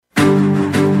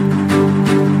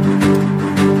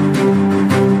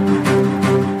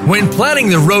When planning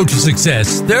the road to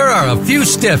success, there are a few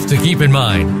steps to keep in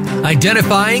mind.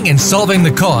 Identifying and solving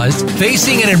the cause,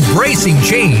 facing and embracing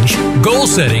change, goal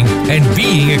setting, and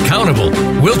being accountable.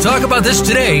 We'll talk about this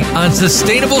today on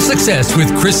Sustainable Success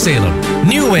with Chris Salem.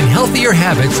 New and healthier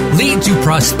habits lead to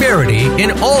prosperity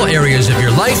in all areas of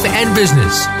your life and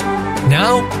business.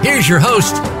 Now, here's your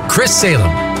host, Chris Salem.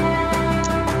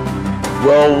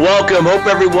 Well, welcome. Hope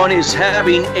everyone is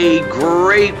having a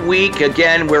great week.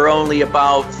 Again, we're only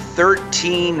about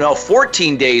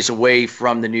 14 days away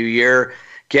from the new year.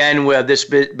 Again, this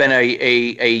has been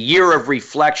a year of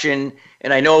reflection.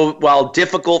 And I know while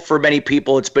difficult for many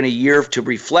people, it's been a year to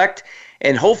reflect.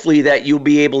 And hopefully that you'll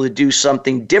be able to do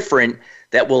something different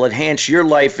that will enhance your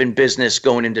life and business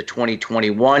going into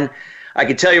 2021. I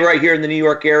can tell you right here in the New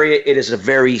York area, it is a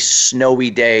very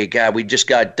snowy day. God, we just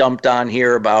got dumped on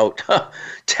here about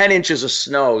 10 inches of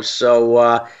snow.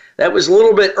 So that was a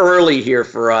little bit early here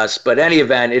for us. But any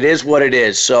event, it is what it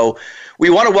is. So we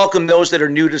want to welcome those that are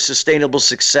new to Sustainable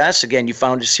Success. Again, you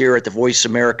found us here at the Voice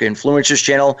America Influencers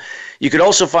channel. You could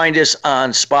also find us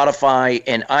on Spotify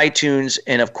and iTunes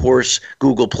and, of course,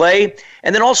 Google Play.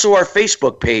 And then also our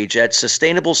Facebook page at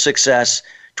Sustainable Success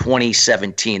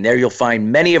 2017. There you'll find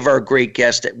many of our great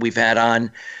guests that we've had on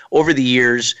over the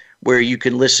years where you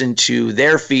can listen to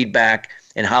their feedback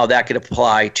and how that could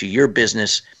apply to your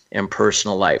business and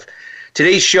personal life.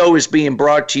 Today's show is being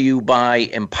brought to you by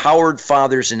Empowered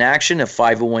Fathers in Action, a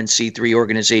 501c3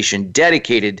 organization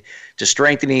dedicated to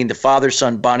strengthening the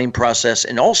father-son bonding process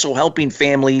and also helping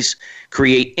families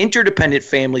create interdependent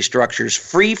family structures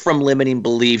free from limiting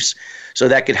beliefs so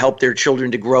that could help their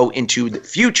children to grow into the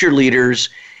future leaders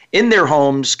in their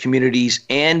homes, communities,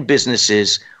 and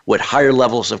businesses with higher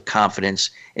levels of confidence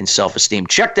and self-esteem.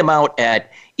 Check them out at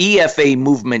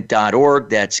efamovement.org.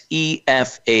 That's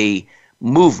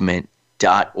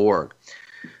efamovement.org.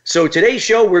 So today's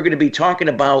show, we're going to be talking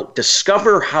about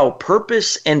discover how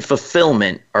purpose and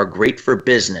fulfillment are great for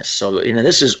business. So,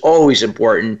 this is always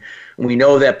important. We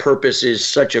know that purpose is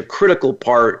such a critical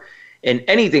part in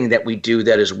anything that we do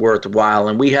that is worthwhile.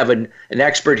 And we have an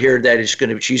expert here that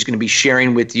she's going to be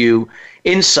sharing with you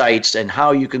insights and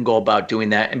how you can go about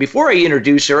doing that. And before I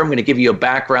introduce her, I'm going to give you a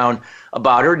background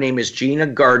about her. Her name is Gina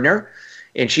Gardner,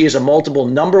 and she is a multiple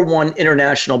 #1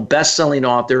 international best-selling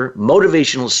author,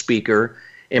 motivational speaker,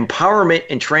 empowerment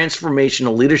and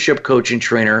transformational leadership coach and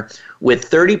trainer with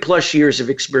 30-plus years of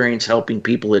experience helping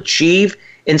people achieve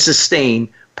and sustain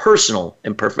personal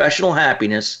and professional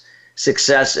happiness,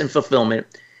 success and fulfillment,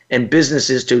 and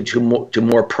businesses to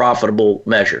more profitable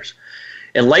measures.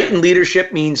 Enlightened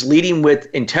leadership means leading with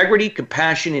integrity,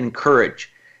 compassion, and courage.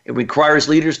 It requires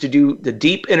leaders to do the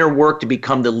deep inner work to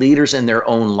become the leaders in their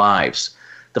own lives.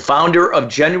 The founder of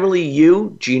Genuinely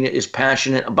You, Gina is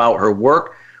passionate about her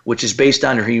work, which is based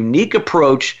on her unique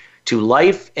approach to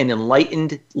life and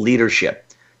enlightened leadership,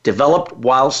 developed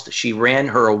whilst she ran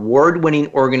her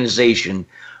award-winning organization,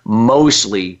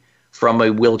 mostly from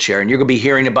a wheelchair. And you're going to be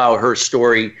hearing about her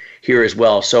story here as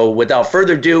well. So without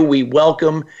further ado, we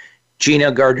welcome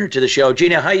Gina Gardner to the show.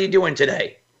 Gina, how are you doing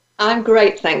today? I'm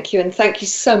great, thank you. And thank you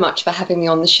so much for having me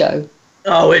on the show.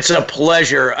 Oh, it's a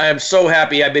pleasure. I am so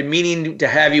happy. I've been meaning to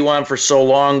have you on for so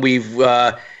long.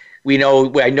 I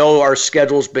know our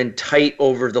schedule's been tight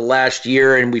over the last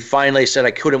year, and we finally said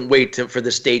I couldn't wait for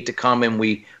this date to come, and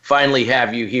we finally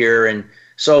have you here, and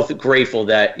so grateful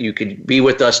that you could be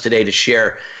with us today to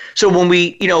share. So when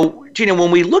we, Gina,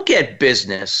 when we look at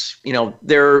business,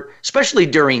 especially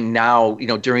during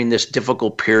this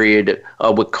difficult period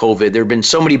with COVID, there have been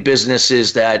so many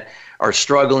businesses that are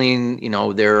struggling.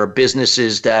 There are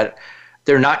businesses that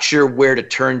they're not sure where to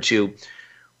turn to.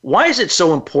 Why is it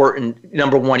so important,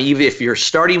 number one, even if you're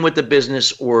starting with the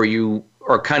business or you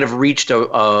are kind of reached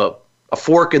a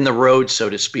fork in the road, so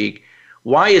to speak,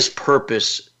 why is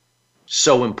purpose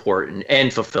so important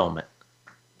and fulfillment?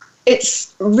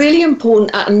 It's really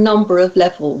important at a number of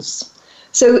levels.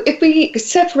 So if we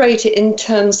separate it in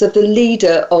terms of the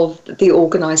leader of the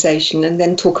organization and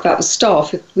then talk about the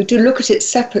staff, if we do look at it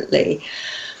separately,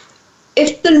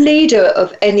 if the leader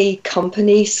of any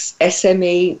company,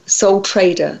 SME, sole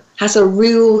trader, has a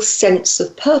real sense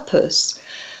of purpose,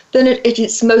 then at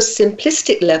its most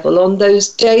simplistic level, on those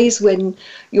days when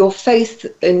your faith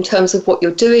in terms of what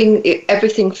you're doing,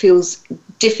 everything feels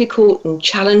difficult and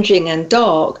challenging and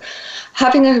dark,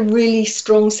 having a really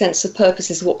strong sense of purpose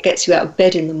is what gets you out of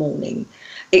bed in the morning.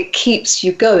 It keeps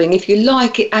you going. If you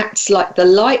like, it acts like the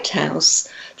lighthouse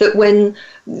that when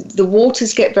the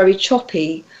waters get very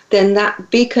choppy, then that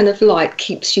beacon of light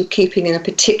keeps you keeping in a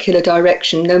particular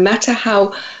direction, no matter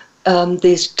how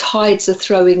these tides are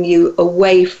throwing you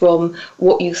away from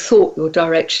what you thought your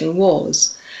direction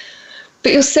was.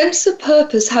 But your sense of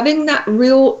purpose, having that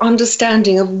real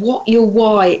understanding of what your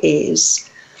why is,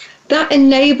 that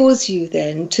enables you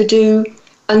then to do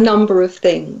a number of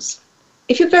things.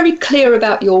 If you're very clear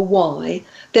about your why,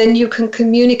 then you can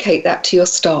communicate that to your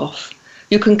staff.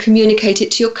 You can communicate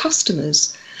it to your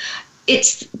customers.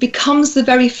 It becomes the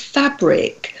very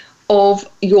fabric of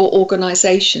your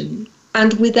organization.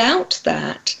 And without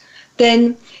that,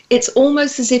 then it's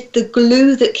almost as if the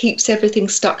glue that keeps everything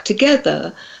stuck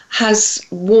together has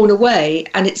worn away,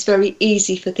 and it's very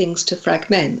easy for things to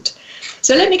fragment.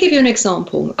 So let me give you an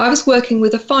example. I was working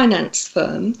with a finance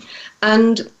firm,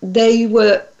 and they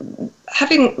were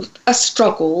having a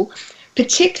struggle,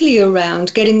 particularly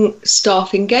around getting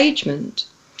staff engagement.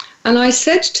 And I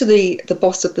said to the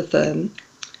boss of the firm,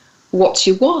 what's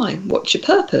your why? What's your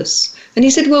purpose? And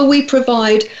he said, well, we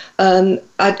provide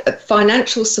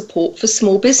financial support for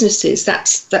small businesses.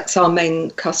 That's our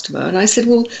main customer. And I said,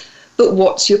 well, but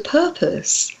what's your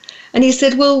purpose? And he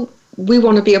said, well, we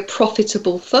want to be a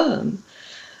profitable firm.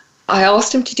 I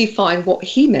asked him to define what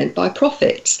he meant by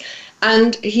profits.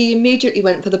 And he immediately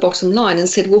went for the bottom line and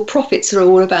said, well, profits are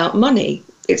all about money.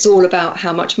 It's all about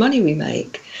how much money we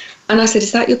make. And I said,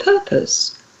 is that your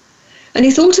purpose? And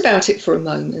he thought about it for a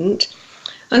moment.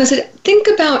 And I said, think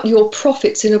about your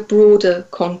profits in a broader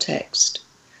context.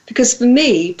 Because for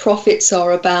me, profits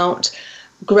are about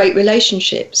great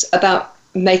relationships, about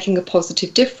making a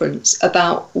positive difference,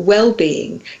 about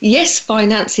well-being. Yes,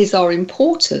 finances are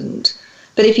important,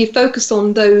 but if you focus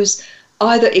on those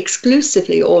either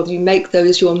exclusively or you make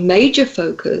those your major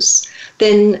focus,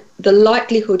 then the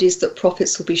likelihood is that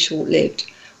profits will be short-lived.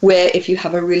 Where if you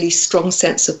have a really strong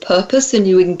sense of purpose and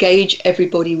you engage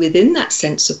everybody within that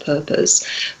sense of purpose,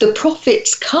 the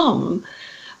profits come,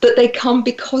 but they come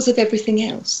because of everything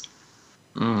else.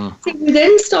 So we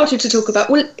then started to talk about,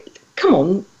 well, come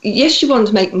on, yes, you want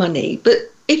to make money, but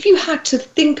if you had to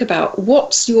think about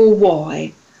what's your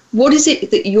why, what is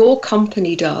it that your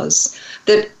company does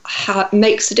that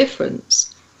makes a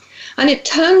difference? And it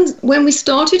turns, when we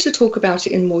started to talk about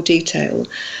it in more detail,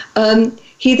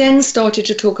 he then started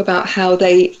to talk about how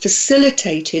they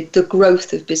facilitated the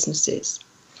growth of businesses.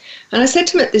 And I said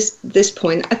to him at this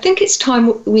point, I think it's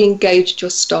time we engaged your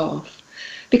staff,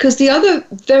 because the other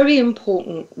very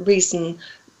important reason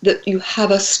that you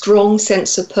have a strong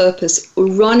sense of purpose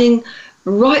running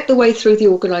right the way through the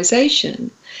organization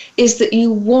is that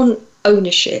you want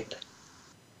ownership.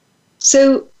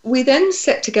 So we then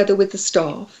sat together with the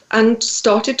staff and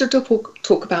started to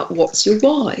talk about what's your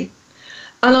why.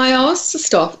 And I asked the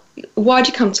staff, why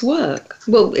do you come to work?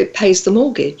 Well, it pays the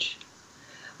mortgage.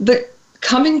 But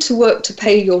coming to work to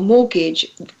pay your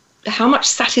mortgage, how much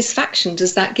satisfaction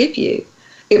does that give you?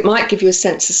 It might give you a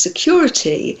sense of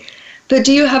security, but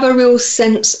do you have a real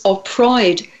sense of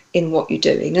pride in what you're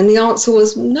doing? And the answer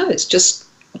was, no, it's just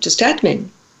admin.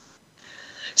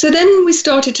 So then we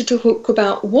started to talk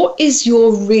about what is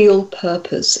your real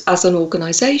purpose as an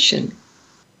organization?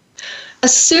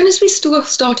 As soon as we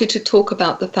started to talk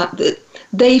about the fact that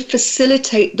they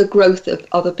facilitate the growth of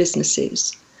other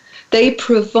businesses, they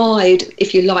provide,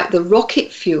 if you like, the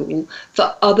rocket fuel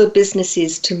for other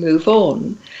businesses to move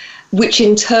on, which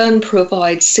in turn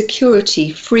provides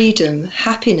security, freedom,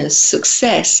 happiness,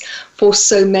 success for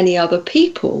so many other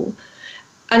people.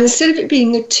 And instead of it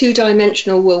being a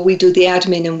two-dimensional, well, we do the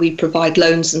admin and we provide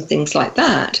loans and things like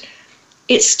that,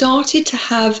 it started to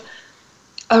have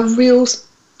a real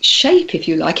shape, if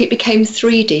you like. It became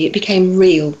 3D, it became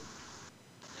real.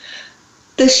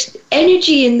 The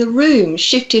energy in the room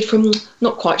shifted from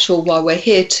not quite sure why we're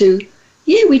here to,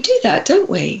 yeah, we do that, don't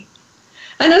we?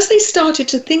 And as they started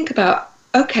to think about,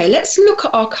 okay, let's look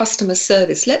at our customer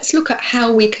service, let's look at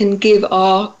how we can give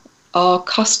our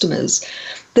customers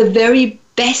the very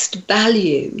best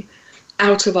value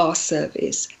out of our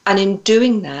service. And in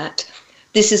doing that,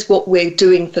 this is what we're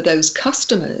doing for those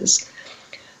customers.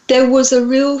 There was a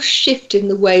real shift in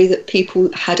the way that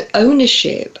people had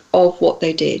ownership of what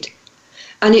they did.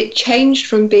 And it changed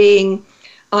from being,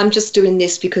 I'm just doing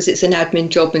this because it's an admin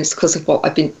job and it's because of what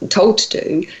I've been told to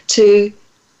do, to,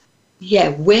 yeah,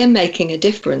 we're making a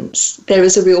difference. There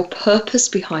is a real purpose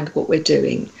behind what we're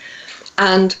doing.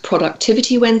 And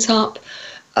productivity went up.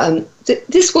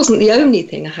 This wasn't the only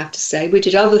thing, I have to say. We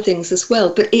did other things as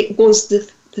well, but it was the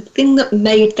thing that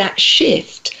made that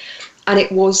shift. And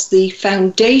it was the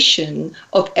foundation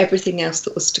of everything else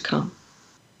that was to come.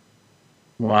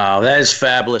 Wow, that is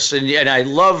fabulous. And I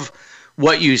love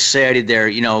what you said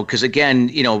there, because again,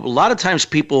 a lot of times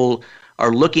people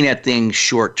are looking at things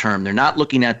short term. They're not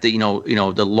looking at the,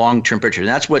 the long-term picture. And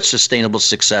that's what sustainable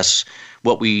success,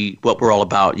 what we're all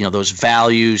about, those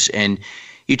values. And,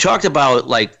 you talked about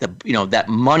like that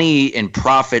money and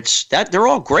profits, that they're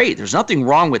all great. There's nothing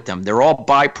wrong with them. They're all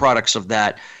byproducts of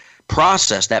that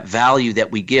process, that value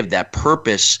that we give, that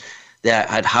purpose,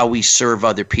 that how we serve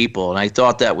other people. And I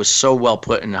thought that was so well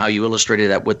put in how you illustrated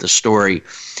that with the story.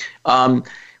 When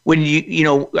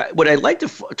what I'd like to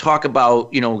talk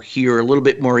about, here a little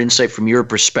bit more insight from your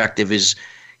perspective is,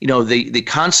 the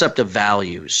concept of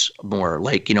values more,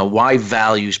 like, why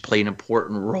values play an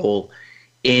important role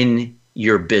in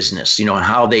your business, and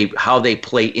how they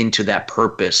play into that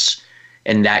purpose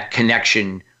and that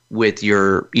connection with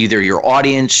either your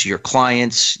audience, your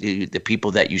clients, the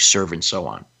people that you serve, and so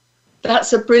on.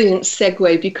 That's a brilliant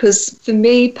segue, because for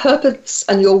me, purpose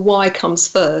and your why comes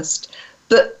first,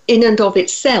 but in and of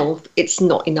itself, it's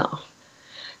not enough.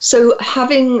 So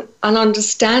having an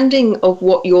understanding of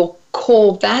what your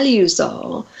core values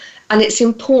are, and it's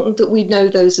important that we know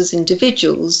those as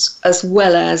individuals as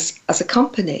well as a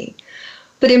company.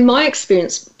 But in my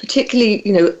experience, particularly,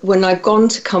 when I've gone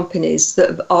to companies that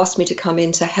have asked me to come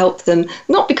in to help them,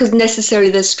 not because necessarily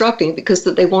they're struggling, because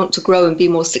that they want to grow and be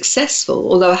more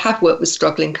successful, although I have worked with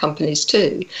struggling companies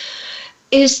too,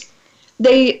 is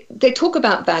they talk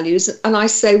about values, and I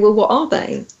say, well, what are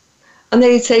they? And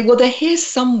they say, well, they're here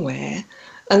somewhere,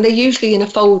 and they're usually in a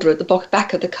folder at the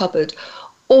back of the cupboard,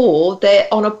 or they're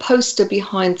on a poster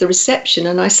behind the reception.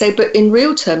 And I say, but in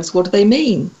real terms, what do they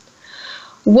mean?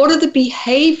 What are the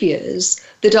behaviors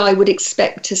that I would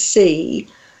expect to see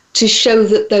to show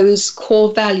that those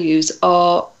core values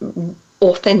are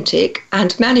authentic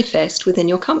and manifest within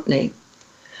your company?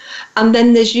 And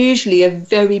then there's usually a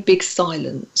very big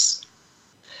silence,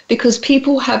 because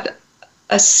people have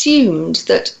assumed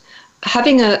that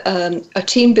having a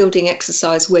team building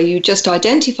exercise where you just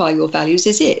identify your values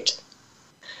is it.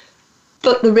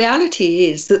 But the reality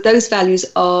is that those values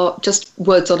are just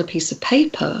words on a piece of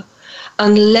paper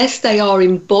unless they are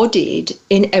embodied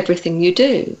in everything you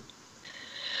do.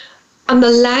 And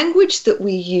the language that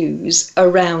we use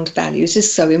around values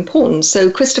is so important.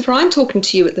 So, Christopher, I'm talking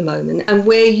to you at the moment, and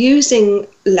we're using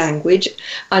language.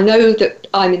 I know that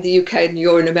I'm in the UK and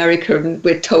you're in America, and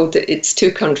we're told that it's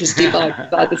two countries divided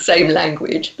by the same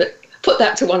language, but put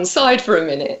that to one side for a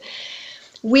minute.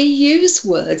 We use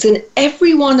words, and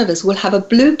every one of us will have a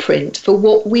blueprint for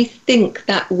what we think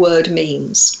that word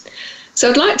means. So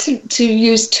I'd like to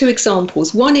use two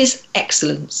examples. One is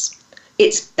excellence.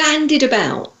 It's bandied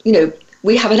about,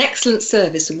 we have an excellent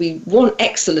service and we want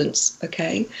excellence,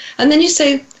 okay? And then you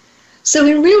say, so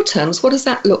in real terms, what does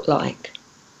that look like?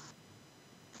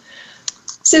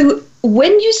 So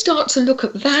when you start to look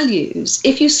at values,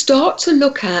 if you start to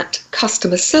look at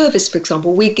customer service, for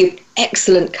example, we give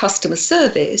excellent customer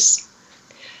service,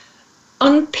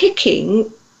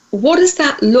 unpicking what does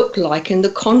that look like in the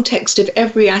context of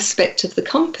every aspect of the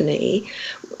company,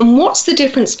 and what's the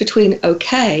difference between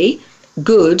okay,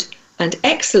 good, and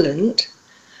excellent,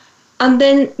 and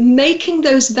then making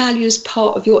those values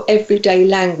part of your everyday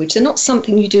language. They're not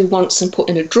something you do once and put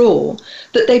in a drawer,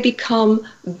 but they become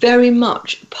very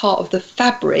much part of the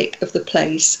fabric of the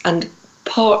place and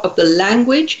part of the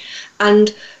language,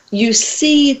 and you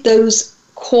see those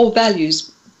core values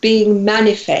being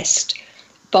manifest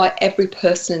by every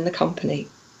person in the company.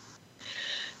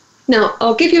 Now,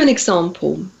 I'll give you an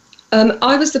example.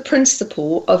 I was the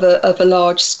principal of a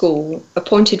large school,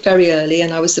 appointed very early,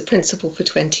 and I was the principal for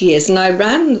 20 years. And I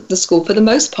ran the school for the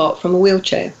most part from a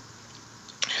wheelchair.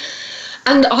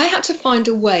 And I had to find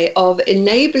a way of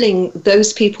enabling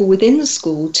those people within the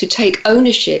school to take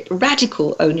ownership,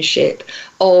 radical ownership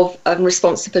of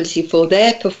responsibility for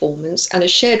their performance and a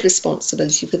shared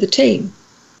responsibility for the team.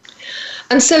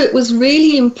 And so it was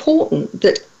really important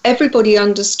that everybody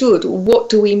understood, what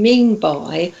do we mean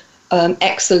by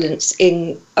excellence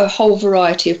in a whole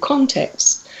variety of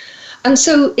contexts. And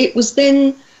so it was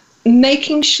then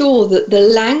making sure that the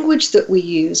language that we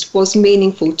used was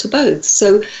meaningful to both.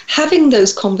 So having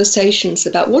those conversations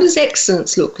about what does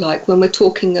excellence look like when we're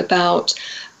talking about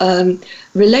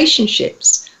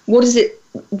relationships? What does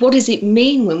it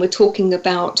mean when we're talking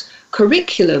about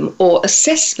curriculum or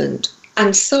assessment,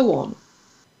 and so on?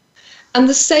 And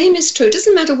the same is true. It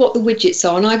doesn't matter what the widgets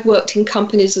are. And I've worked in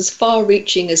companies as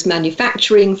far-reaching as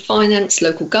manufacturing, finance,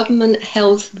 local government,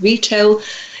 health, retail.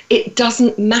 It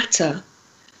doesn't matter.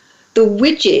 The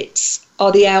widgets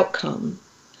are the outcome,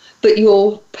 but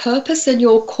your purpose and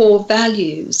your core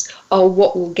values are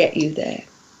what will get you there.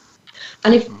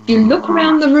 And if you look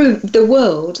around the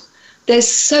world, there's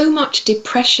so much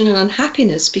depression and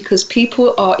unhappiness because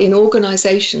people are in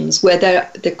organizations where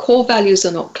their core values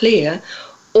are not clear,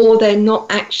 or they're not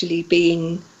actually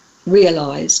being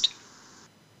realized.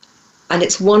 And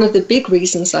it's one of the big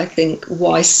reasons, I think,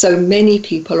 why so many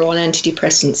people are on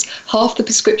antidepressants. Half the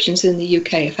prescriptions in the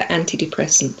UK are for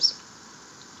antidepressants.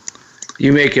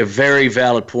 You make a very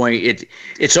valid point.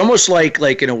 It's almost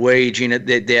like in a way, Gina,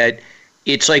 that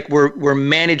it's like we're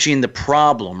managing the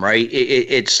problem, right?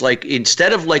 It's like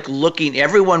instead of like looking,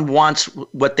 everyone wants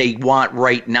what they want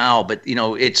right now, but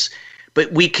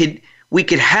but we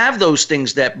could have those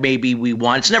things that maybe we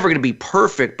want. It's never going to be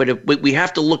perfect, but we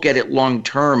have to look at it long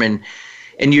term. And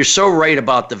you're so right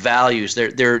about the values.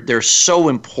 They're so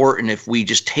important if we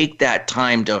just take that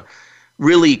time to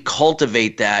really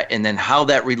cultivate that, and then how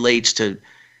that relates to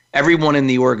everyone in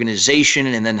the organization,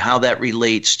 and then how that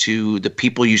relates to the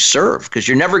people you serve, because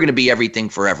you're never going to be everything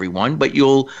for everyone, but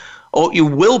you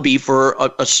will be for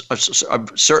a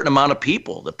certain amount of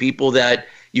people, the people that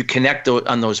you connect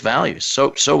on those values.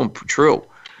 So true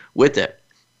with it.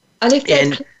 And if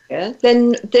they're clear,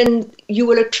 then you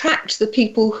will attract the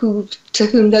people to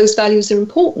whom those values are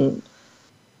important.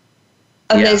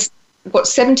 And there's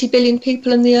 70 billion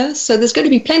people on the earth, so there's going to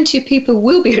be plenty of people who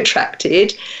will be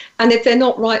attracted. And if they're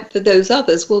not right for those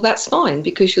others, well, that's fine,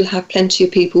 because you'll have plenty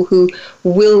of people who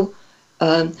will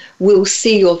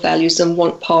see your values and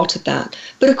want part of that.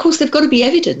 But of course, they've got to be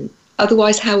evident.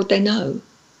 Otherwise, how would they know?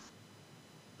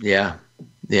 Yeah,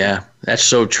 that's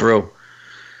so true.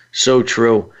 So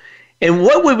true. And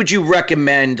what would you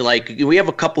recommend? Like, we have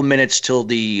a couple minutes till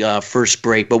the first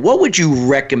break, but what would you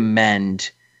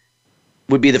recommend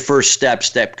would be the first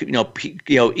steps that,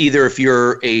 either if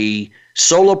you're a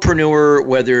solopreneur,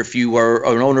 whether if you are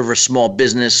an owner of a small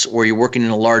business or you're working in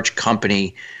a large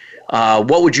company,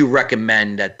 what would you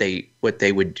recommend that they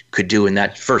could do in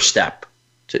that first step?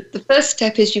 The first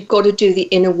step is you've got to do the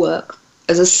inner work.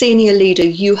 As a senior leader,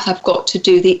 you have got to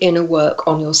do the inner work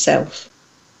on yourself.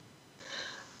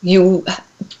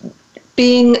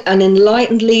 Being an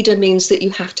enlightened leader means that you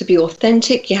have to be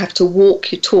authentic, you have to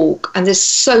walk your talk, and there's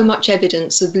so much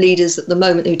evidence of leaders at the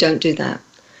moment who don't do that.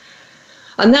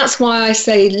 And that's why I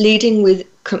say leading with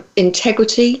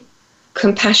integrity,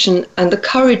 compassion, and the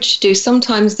courage to do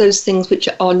sometimes those things which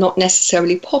are not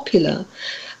necessarily popular.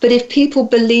 But if people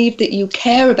believe that you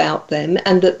care about them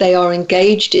and that they are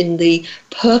engaged in the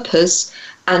purpose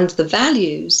and the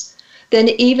values, then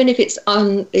even if it's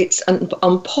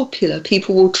unpopular,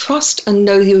 people will trust and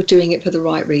know you're doing it for the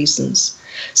right reasons.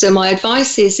 So my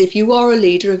advice is, if you are a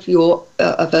leader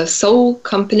of a sole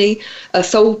company, a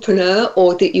solopreneur,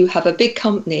 or that you have a big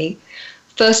company,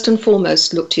 first and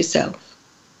foremost, look to yourself.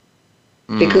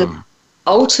 Because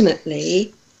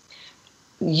ultimately,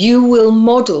 you will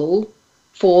model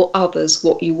for others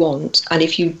what you want. And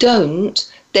if you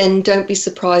don't, then don't be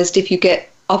surprised if you get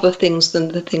other things than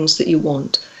the things that you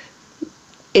want.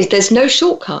 There's no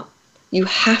shortcut. You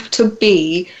have to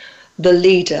be the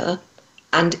leader,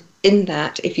 and in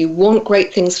that, if you want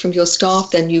great things from your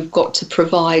staff, then you've got to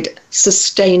provide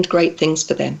sustained great things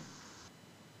for them.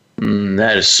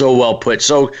 That is so well put.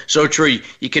 So true.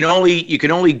 You can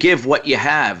only give what you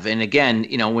have. And again,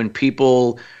 when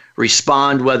people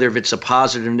respond, whether if it's a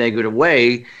positive or negative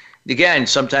way, again,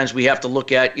 sometimes we have to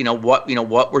look at,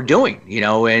 what we're doing,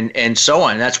 and so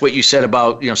on. That's what you said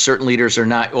about, certain leaders are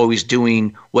not always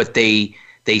doing what they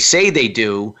say they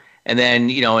do. And then,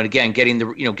 and again,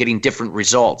 getting different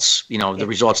results, the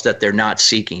results that they're not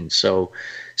seeking. So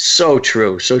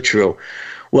true. So true.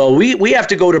 Well, we have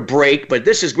to go to break, but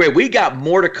this is great. We got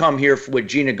more to come here with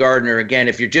Gina Gardner. Again,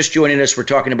 if you're just joining us, we're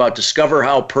talking about discover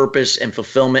how purpose and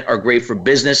fulfillment are great for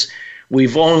business.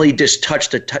 We've only just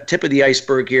touched the tip of the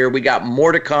iceberg here. We got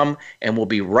more to come, and we'll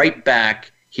be right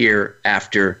back here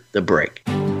after the break.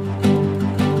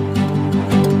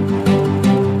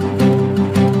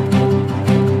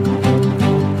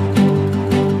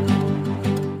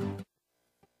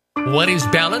 What is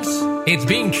balance? It's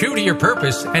being true to your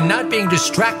purpose and not being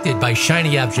distracted by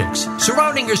shiny objects.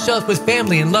 Surrounding yourself with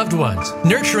family and loved ones.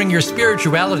 Nurturing your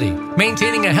spirituality.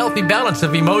 Maintaining a healthy balance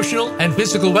of emotional and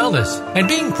physical wellness. And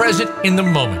being present in the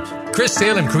moment. Chris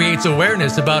Salem creates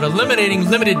awareness about eliminating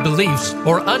limited beliefs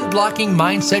or unblocking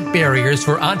mindset barriers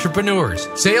for entrepreneurs,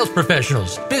 sales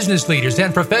professionals, business leaders,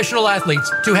 and professional athletes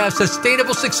to have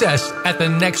sustainable success at the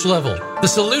next level. The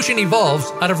solution evolves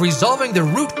out of resolving the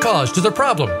root cause to the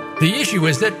problem. The issue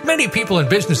is that many people and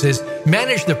businesses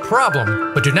manage the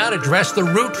problem but do not address the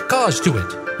root cause to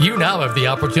it. You now have the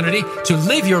opportunity to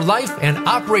live your life and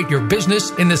operate your business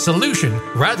in the solution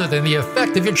rather than the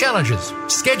effect of your challenges.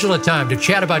 Schedule a time to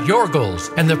chat about your goals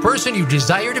and the person you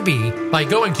desire to be by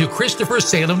going to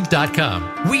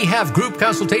ChristopherSalem.com. We have group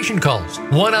consultation calls,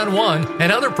 one-on-one,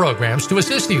 and other programs to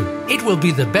assist you. It will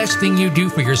be the best thing you do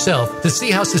for yourself to see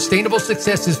how sustainable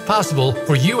success is possible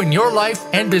for you in your life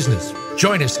and business.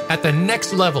 Join us at the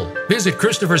next level. Visit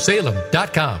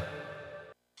ChristopherSalem.com.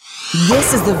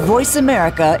 This is the Voice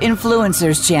America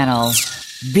Influencers Channel.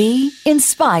 Be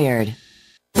inspired.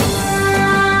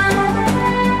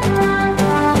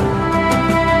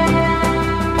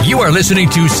 You are listening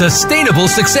to Sustainable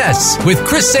Success with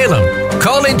Chris Salem.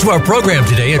 Call into our program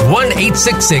today at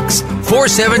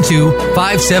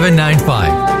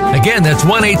 1-866-472-5795. Again, that's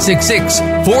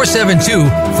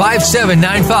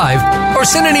 1-866-472-5795. Or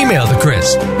send an email to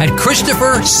Chris at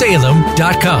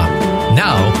ChristopherSalem.com.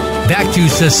 Now, back to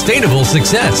Sustainable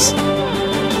Success.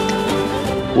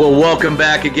 Well, welcome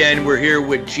back again. We're here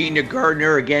with Gina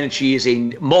Gardner. Again, she is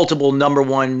a multiple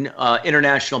 #1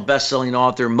 international best-selling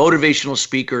author, motivational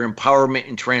speaker, empowerment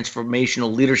and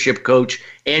transformational leadership coach,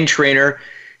 and trainer.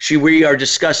 We are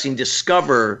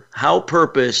discover how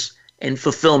purpose and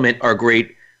fulfillment are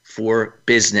great for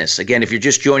business. Again, if you're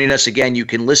just joining us, again, you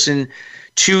can listen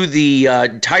to the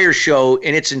entire show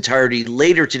in its entirety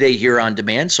later today here on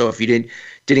demand. So if you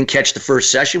didn't catch the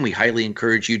first session, we highly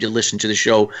encourage you to listen to the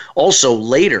show also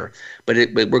later. But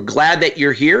we're glad that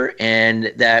you're here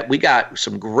and that we got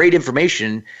some great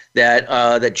information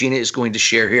that Gina is going to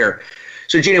share here.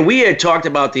 So Gina, we had talked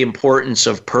about the importance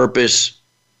of purpose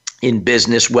in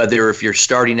business, whether if you're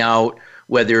starting out,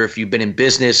 whether if you've been in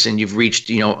business and you've reached,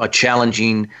 a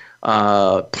challenging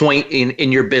point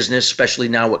in your business, especially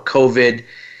now with COVID,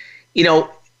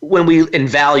 in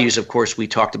values, of course, we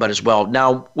talked about as well.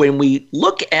 Now, when we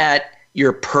look at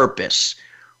your purpose,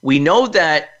 we know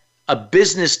that a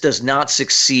business does not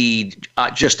succeed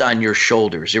just on your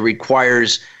shoulders. It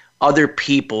requires other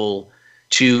people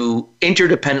to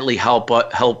interdependently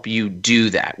help you do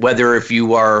that. Whether if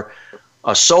you are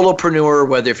a solopreneur,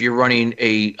 whether if you're running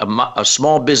a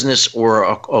small business or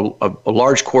a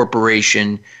large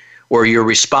corporation, or you're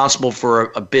responsible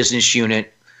for a business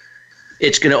unit,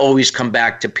 it's going to always come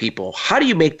back to people. How do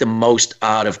you make the most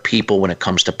out of people when it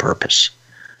comes to purpose?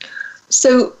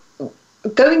 So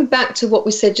going back to what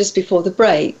we said just before the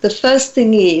break, the first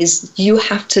thing is you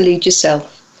have to lead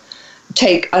yourself.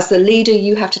 As the leader,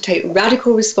 you have to take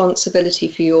radical responsibility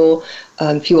for your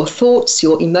thoughts,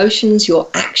 your emotions, your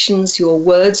actions, your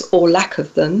words or lack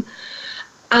of them,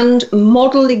 and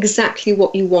model exactly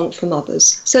what you want from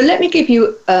others. So let me give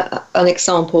you an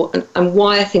example and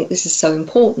why I think this is so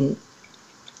important.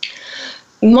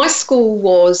 My school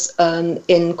was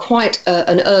in quite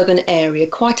an urban area,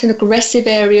 quite an aggressive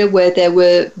area where there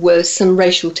were some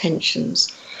racial tensions.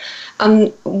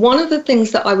 And one of the things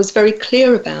that I was very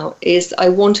clear about is I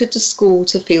wanted the school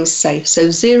to feel safe, so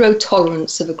zero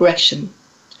tolerance of aggression.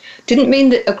 Didn't mean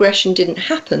that aggression didn't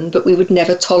happen, but we would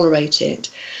never tolerate it.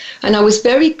 And I was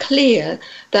very clear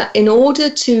that in order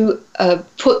to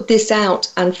put this out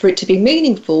and for it to be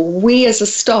meaningful, we as a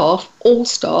staff, all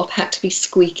staff, had to be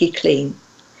squeaky clean.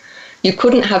 You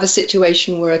couldn't have a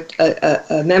situation where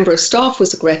a member of staff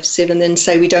was aggressive and then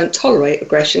say we don't tolerate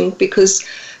aggression, because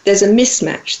there's a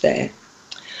mismatch there.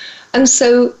 And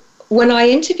so when I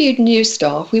interviewed new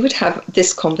staff, we would have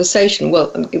this conversation.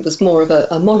 Well, it was more of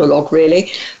a monologue,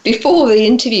 really. Before the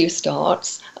interview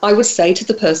starts, I would say to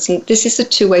the person, this is a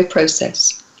two-way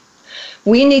process.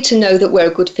 We need to know that we're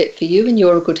a good fit for you and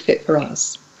you're a good fit for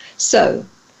us. So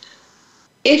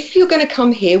if you're going to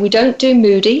come here, we don't do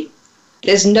moody.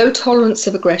 There's no tolerance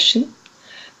of aggression.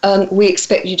 We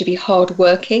expect you to be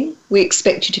hardworking. We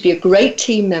expect you to be a great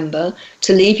team member,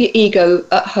 to leave your ego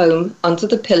at home under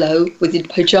the pillow with your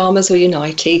pajamas or your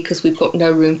nightie, because we've got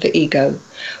no room for ego.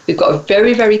 We've got a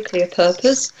very, very clear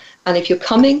purpose. And if you're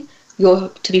coming, you're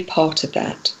to be part of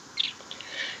that.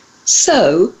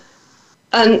 So,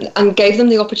 and gave them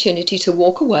the opportunity to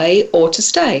walk away or to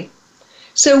stay.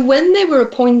 So when they were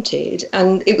appointed,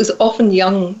 and it was often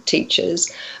young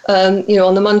teachers, on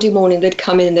the Monday morning they'd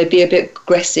come in and they'd be a bit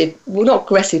aggressive, well, not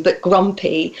aggressive, but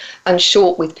grumpy and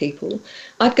short with people.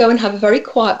 I'd go and have a very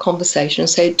quiet conversation and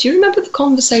say, do you remember the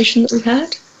conversation that we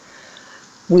had?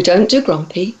 We don't do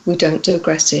grumpy, we don't do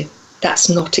aggressive. That's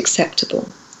not acceptable.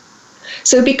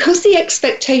 So because the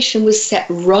expectation was set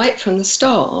right from the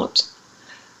start,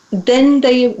 then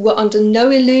they were under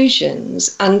no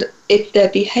illusions, and if their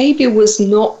behavior was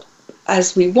not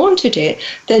as we wanted it,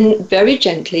 then very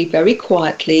gently, very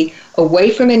quietly,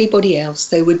 away from anybody else,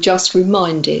 they were just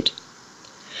reminded.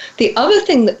 The other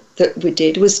thing that we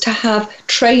did was to have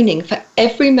training for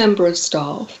every member of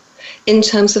staff in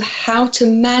terms of how to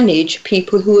manage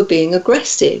people who are being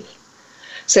aggressive.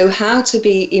 So how to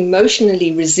be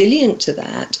emotionally resilient to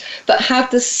that, but have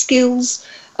the skills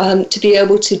to be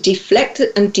able to deflect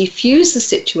and diffuse the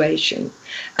situation.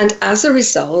 And as a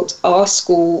result, our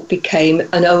school became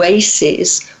an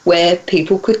oasis where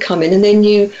people could come in and they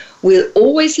knew we'll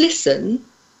always listen,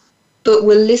 but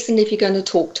we'll listen if you're going to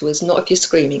talk to us, not if you're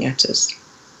screaming at us.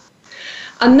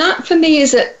 And that for me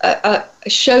is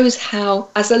shows how,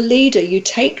 as a leader, you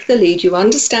take the lead, you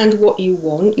understand what you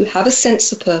want, you have a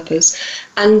sense of purpose,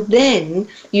 and then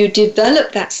you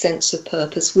develop that sense of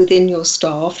purpose within your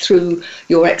staff through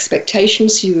your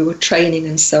expectations, your training,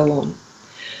 and so on.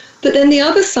 But then the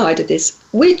other side of this,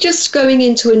 we're just going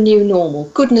into a new normal.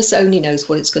 Goodness only knows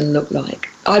what it's going to look like.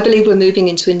 I believe we're moving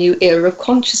into a new era of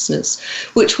consciousness,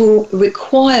 which will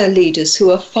require leaders who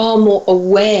are far more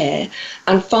aware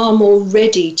and far more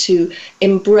ready to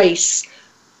embrace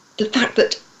the fact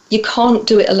that you can't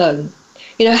do it alone.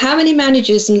 You know, how many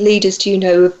managers and leaders do you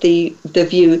know of the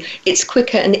view it's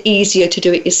quicker and easier to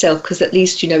do it yourself because at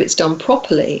least you know it's done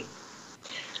properly?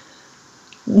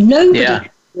 Nobody can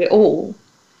do it all.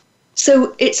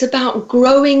 So it's about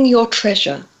growing your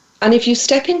treasure. And if you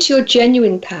step into your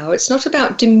genuine power, it's not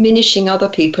about diminishing other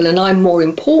people and I'm more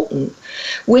important.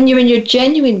 When you're in your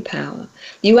genuine power,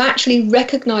 you actually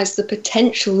recognize the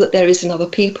potential that there is in other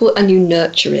people and you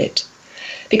nurture it.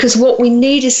 Because what we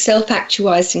need is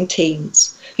self-actualizing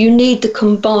teams. You need the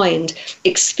combined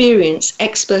experience,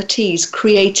 expertise,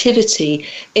 creativity,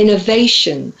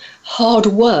 innovation, hard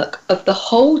work of the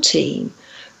whole team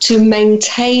to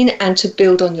maintain and to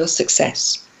build on your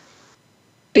success.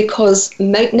 Because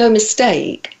make no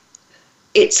mistake,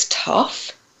 it's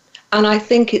tough, and I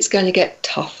think it's going to get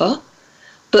tougher.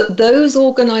 But those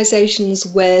organizations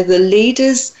where the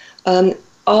leaders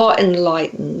are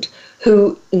enlightened,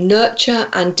 who nurture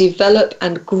and develop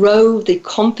and grow the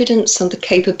confidence and the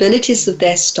capabilities of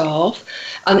their staff,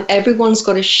 and everyone's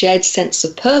got a shared sense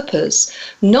of purpose,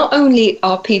 not only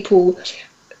are people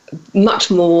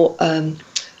much more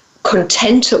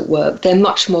content at work, they're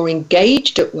much more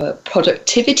engaged at work,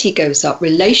 productivity goes up,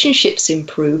 relationships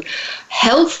improve,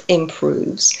 health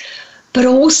improves, but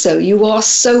also you are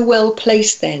so well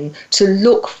placed then to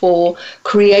look for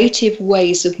creative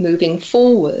ways of moving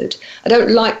forward. I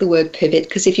don't like the word pivot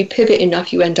because if you pivot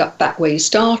enough, you end up back where you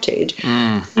started.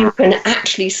 You can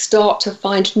actually start to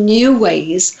find new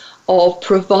ways of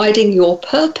providing your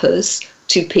purpose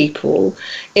to people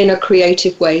in a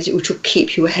creative way which will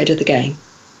keep you ahead of the game.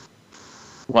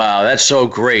 Wow, that's so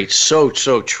great, so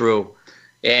true,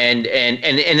 and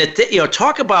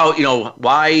talk about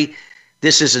why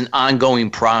this is an ongoing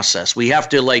process. We have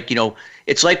to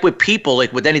it's like with people,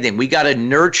 like with anything, we got to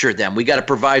nurture them, we got to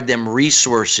provide them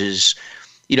resources,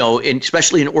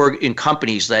 especially in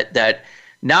companies that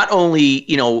not only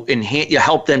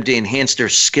help them to enhance their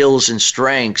skills and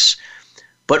strengths,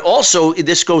 but also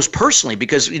this goes personally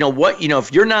because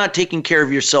if you're not taking care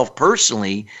of yourself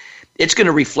personally, it's going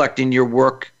to reflect in your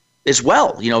work as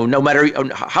well, no matter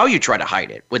how you try to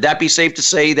hide it. Would that be safe to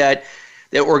say that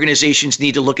organizations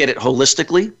need to look at it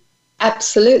holistically?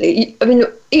 Absolutely. I mean,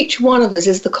 each one of us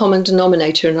is the common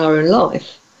denominator in our own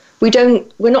life.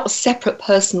 We're not a separate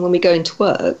person when we go into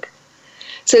work.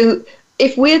 So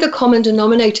if we're the common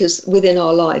denominators within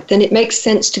our life, then it makes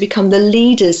sense to become the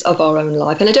leaders of our own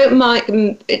life. And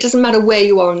it doesn't matter where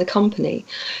you are in the company.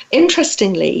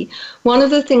 Interestingly, one of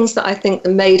the things that I think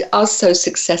that made us so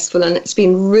successful, and it's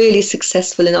been really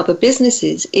successful in other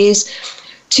businesses, is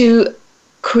to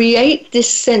create this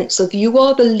sense of you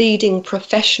are the leading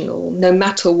professional no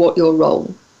matter what your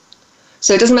role.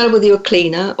 So it doesn't matter whether you're a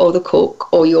cleaner or the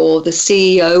cook or you're the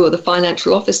CEO or the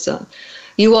financial officer.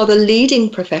 You are the leading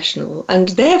professional, and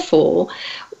therefore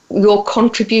your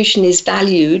contribution is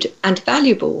valued and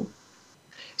valuable.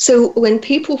 So when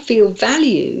people feel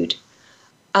valued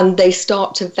and they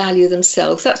start to value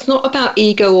themselves, that's not about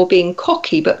ego or being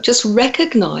cocky, but just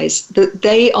recognize that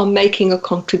they are making a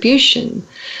contribution,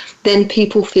 then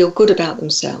people feel good about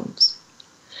themselves.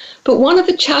 But one of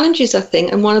the challenges, I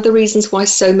think, and one of the reasons why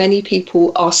so many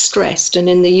people are stressed, and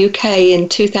in the UK in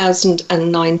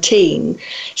 2019,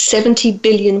 £70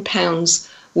 billion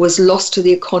was lost to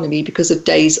the economy because of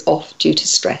days off due to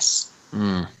stress.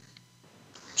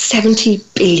 70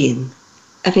 billion.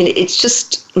 I mean, it's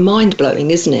just mind-blowing,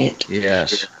 isn't it?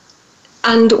 Yes.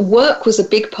 And work was a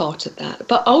big part of that.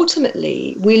 But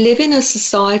ultimately, we live in a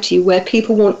society where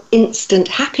people want instant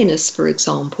happiness, for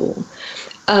example.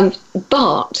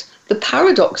 But the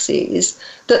paradox is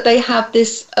that they have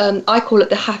this, I call it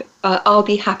the I'll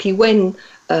be happy when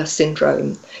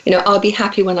syndrome. I'll be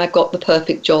happy when I've got the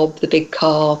perfect job, the big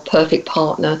car, perfect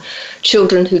partner,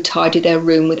 children who tidy their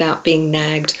room without being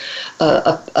nagged,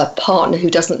 a partner who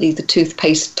doesn't leave the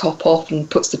toothpaste top off and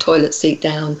puts the toilet seat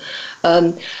down.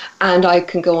 And I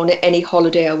can go on any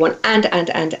holiday I want, and.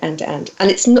 And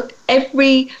it's not,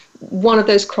 every one of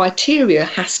those criteria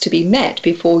has to be met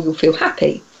before you'll feel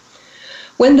happy.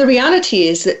 When the reality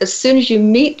is that as soon as you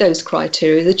meet those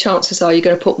criteria, the chances are you're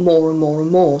going to put more and more and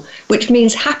more, which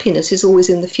means happiness is always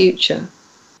in the future.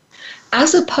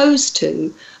 As opposed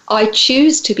to, I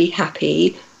choose to be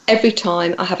happy every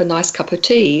time I have a nice cup of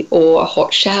tea or a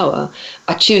hot shower.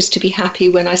 I choose to be happy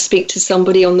when I speak to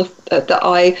somebody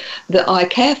that I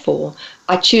care for.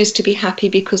 I choose to be happy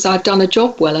because I've done a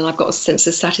job well and I've got a sense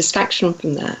of satisfaction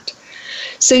from that.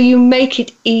 So you make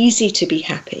it easy to be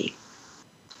happy.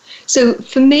 So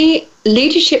for me,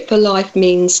 leadership for life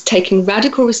means taking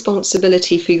radical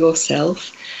responsibility for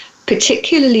yourself,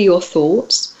 particularly your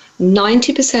thoughts.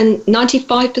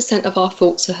 95% of our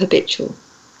thoughts are habitual.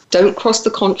 Don't cross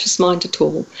the conscious mind at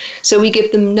all. So we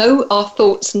give them our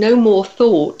thoughts no more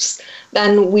thoughts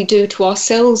than we do to our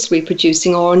cells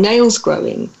reproducing or our nails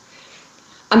growing.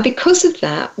 And because of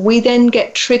that, we then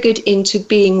get triggered into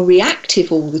being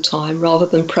reactive all the time rather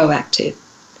than proactive.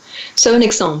 So an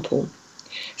example.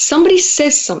 Somebody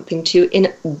says something to you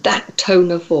in that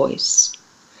tone of voice.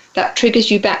 That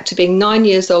triggers you back to being 9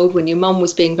 years old when your mum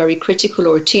was being very critical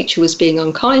or a teacher was being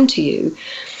unkind to you.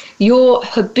 Your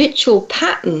habitual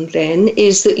pattern then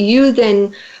is that you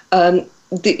then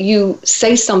that you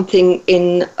say something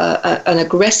in an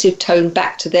aggressive tone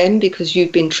back to them because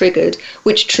you've been triggered,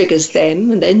 which triggers them,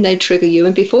 and then they trigger you,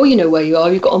 and before you know where you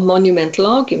are, you've got a monumental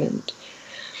argument.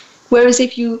 Whereas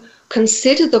if you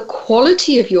consider the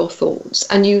quality of your thoughts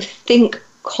and you think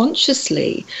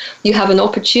consciously, you have an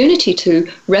opportunity to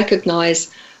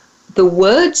recognize the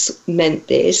words meant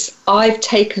this, I've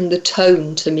taken the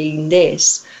tone to mean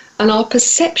this, and our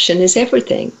perception is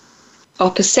everything. Our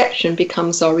perception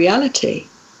becomes our reality.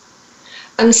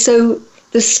 And so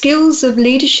the skills of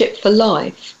leadership for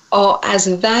life are as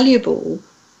valuable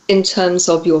in terms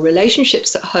of your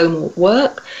relationships at home or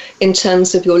work, in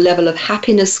terms of your level of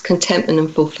happiness, contentment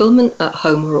and fulfillment at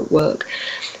home or at work.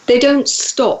 They don't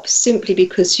stop simply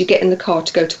because you get in the car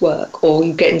to go to work or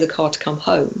you get in the car to come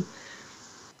home.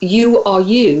 You are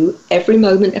you every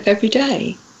moment of every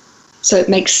day. So it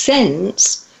makes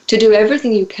sense to do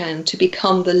everything you can to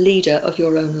become the leader of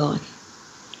your own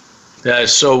life. That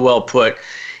is so well put.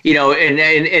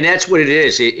 And that's what it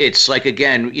is. It's like,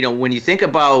 again, when you think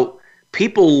about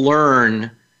people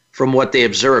learn from what they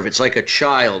observe. It's like a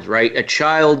child, right? A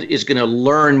child is going to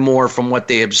learn more from what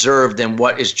they observe than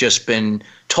what has just been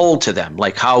told to them,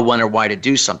 like how, when, or why to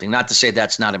do something. Not to say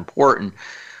that's not important,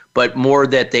 but more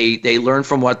that they learn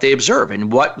from what they observe.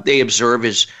 And what they observe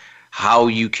is how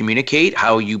you communicate,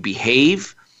 how you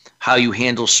behave, how you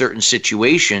handle certain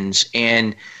situations.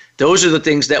 And those are the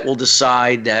things that will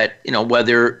decide that,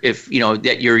 whether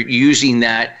that you're using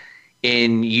that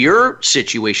in your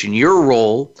situation, your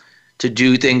role to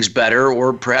do things better,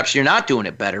 or perhaps you're not doing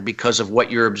it better because of what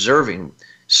you're observing.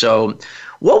 So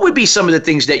what would be some of the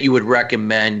things that you would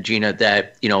recommend, Gina,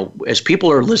 that, as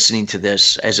people are listening to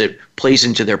this, as it plays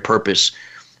into their purpose,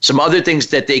 some other things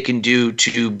that they can do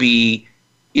to be,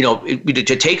 to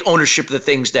take ownership of the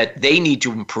things that they need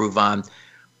to improve on,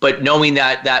 but knowing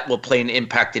that that will play an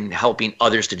impact in helping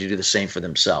others to do the same for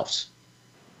themselves?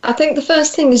 I think the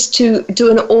first thing is to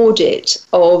do an audit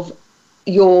of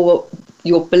your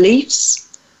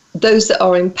beliefs. Those that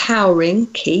are empowering,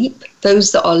 keep.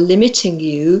 Those that are limiting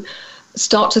you,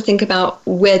 start to think about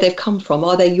where they've come from.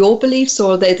 Are they your beliefs,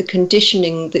 or are they the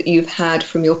conditioning that you've had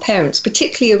from your parents,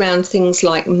 particularly around things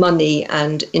like money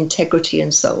and integrity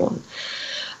and so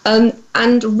on?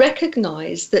 And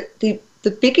recognize that the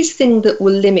biggest thing that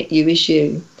will limit you is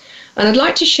you. And I'd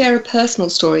like to share a personal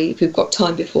story, if we've got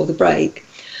time before the break.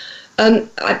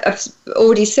 I've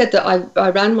already said that I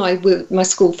ran my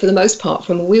school for the most part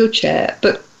from a wheelchair,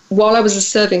 but while I was a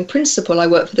serving principal, I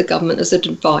worked for the government as an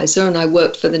advisor, and I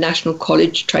worked for the National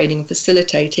College training and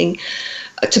facilitating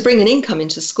to bring an income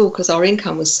into school because our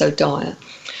income was so dire.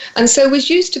 And so I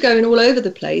was used to going all over the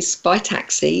place by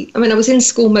taxi. I mean, I was in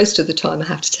school most of the time, I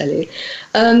have to tell you.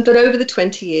 But over the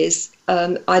 20 years,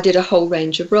 I did a whole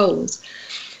range of roles.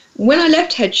 When I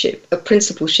left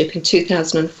principalship in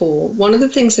 2004, one of the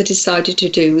things I decided to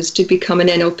do was to become an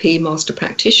NLP master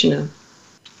practitioner.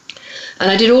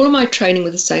 And I did all of my training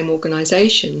with the same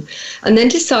organization, and then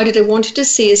decided I wanted to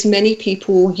see as many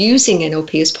people using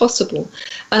NLP as possible.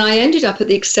 And I ended up at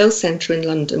the Excel Centre in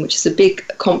London, which is a big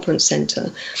conference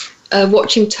centre,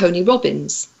 watching Tony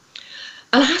Robbins.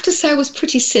 And I have to say I was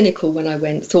pretty cynical when I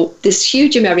went, thought this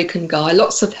huge American guy,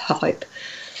 lots of hype.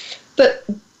 But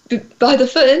by the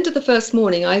end of the first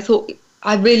morning, I thought,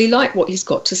 I really like what he's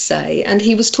got to say. And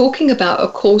he was talking about a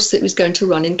course that he was going to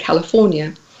run in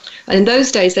California. And in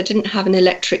those days, I didn't have an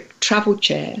electric travel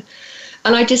chair.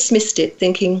 And I dismissed it,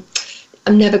 thinking,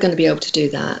 I'm never going to be able to do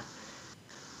that.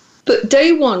 But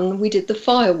day one, we did the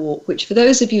fire walk, which for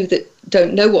those of you that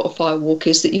don't know what a fire walk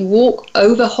is, that you walk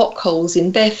over hot coals in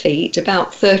bare feet,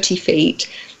 about 30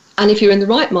 feet. And if you're in the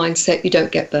right mindset, you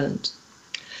don't get burnt.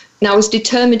 Now, I was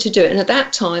determined to do it. And at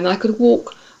that time, I could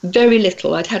walk very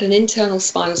little. I'd had an internal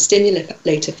spinal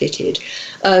stimulator fitted.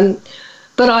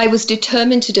 But I was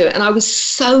determined to do it. And I was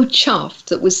so chuffed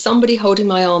that with somebody holding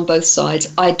my arm both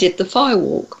sides, I did the fire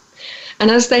walk. And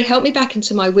as they helped me back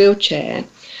into my wheelchair,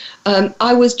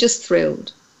 I was just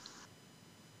thrilled.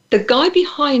 The guy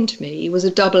behind me was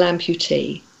a double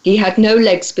amputee. He had no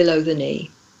legs below the knee.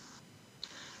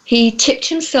 He tipped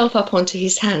himself up onto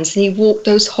his hands and he walked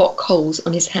those hot coals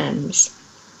on his hands.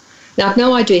 Now, I've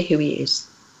no idea who he is,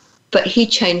 but he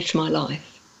changed my life.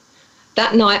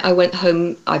 That night I went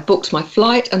home, I booked my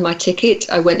flight and my ticket.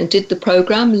 I went and did the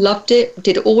program, loved it,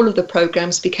 did all of the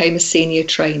programs, became a senior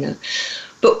trainer.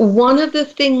 But one of the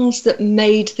things that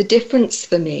made the difference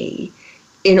for me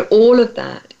in all of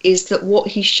that is that what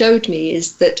he showed me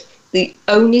is that the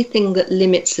only thing that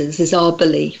limits us is our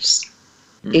beliefs.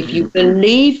 Mm-hmm. If you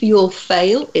believe you'll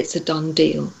fail, it's a done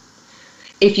deal.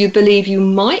 If you believe you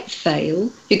might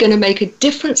fail, you're going to make a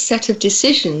different set of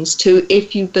decisions to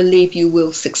if you believe you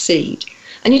will succeed.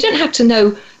 And you don't have to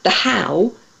know the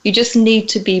how, you just need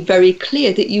to be very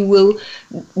clear that you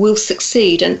will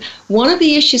succeed. And one of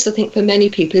the issues, I think, for many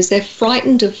people is they're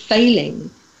frightened of failing.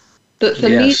 But for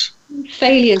me,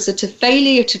 failures are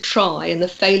failure to try and the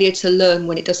failure to learn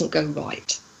when it doesn't go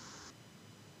right.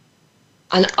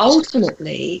 And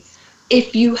ultimately,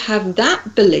 if you have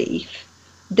that belief,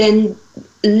 then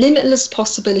limitless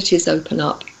possibilities open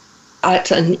up at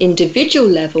an individual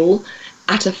level,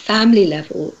 at a family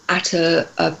level, at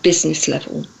a business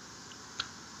level.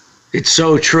 It's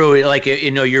so true. Like,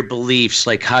 your beliefs,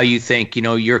 like how you think,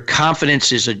 your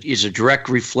confidence is a direct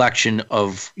reflection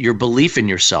of your belief in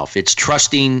yourself. It's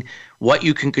trusting what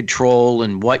you can control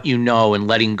and what you know and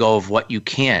letting go of what you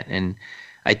can't. And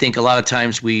I think a lot of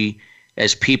times we,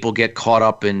 as people, get caught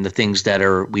up in the things that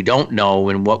we don't know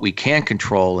and what we can't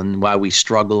control, and why we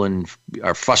struggle and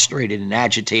are frustrated and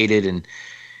agitated, and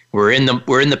we're in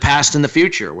the past and the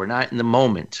future. We're not in the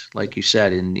moment, like you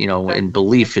said. And and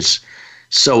belief is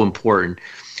so important.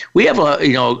 We have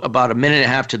about a minute and a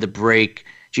half to the break.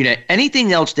 Gina,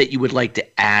 anything else that you would like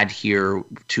to add here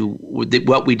to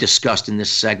what we discussed in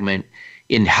this segment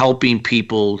in helping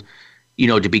people,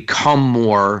 to become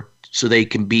more, so they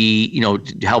can be,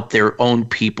 to help their own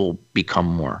people become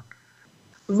more?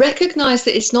 Recognize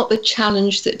that it's not the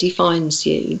challenge that defines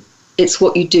you, it's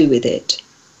what you do with it.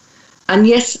 And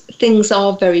yes, things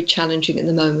are very challenging at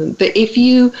the moment, but if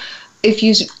you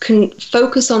can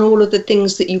focus on all of the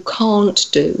things that you can't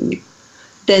do,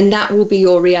 then that will be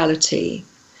your reality.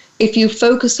 If you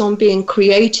focus on being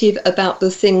creative about the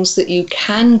things that you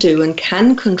can do and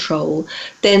can control,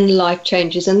 then life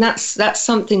changes. And that's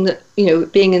something that,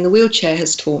 being in the wheelchair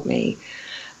has taught me,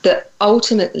 that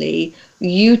ultimately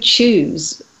you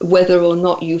choose whether or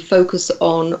not you focus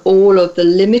on all of the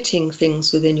limiting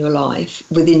things within your life,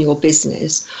 within your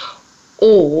business,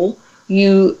 or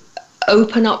you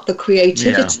open up the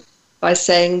creativity by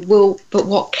saying, well, but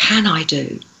what can I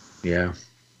do? Yeah.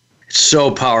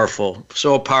 So powerful,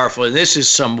 so powerful. And this is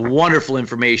some wonderful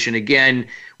information. Again,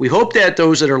 we hope that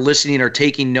those that are listening are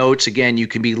taking notes. Again, you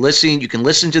can be listening. You can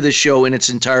listen to the show in its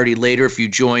entirety later if you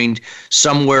joined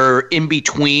somewhere in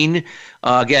between.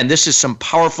 Again, this is some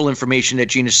powerful information that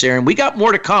Gina Saren. We got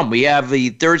more to come. We have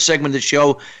the third segment of the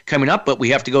show coming up, but we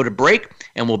have to go to break,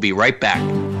 and we'll be right back.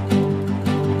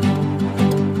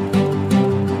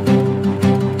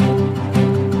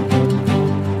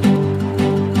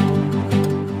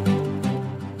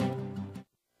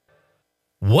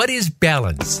 What is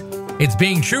balance? It's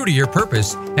being true to your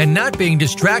purpose and not being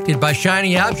distracted by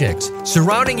shiny objects,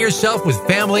 surrounding yourself with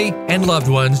family and loved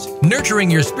ones,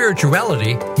 nurturing your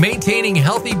spirituality, maintaining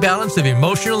healthy balance of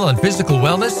emotional and physical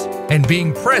wellness, and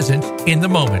being present in the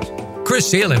moment. Chris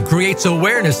Salem creates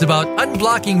awareness about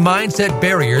unblocking mindset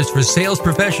barriers for sales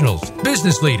professionals,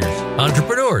 business leaders,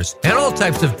 entrepreneurs, and all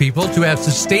types of people to have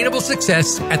sustainable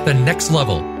success at the next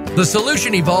level. The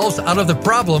solution evolves out of the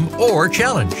problem or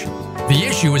challenge. The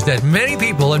issue is that many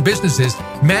people and businesses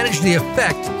manage the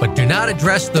effect but do not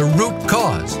address the root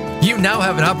cause. You now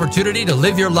have an opportunity to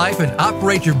live your life and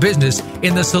operate your business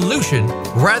in the solution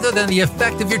rather than the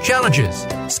effect of your challenges.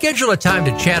 Schedule a time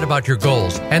to chat about your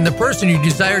goals and the person you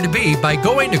desire to be by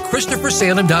going to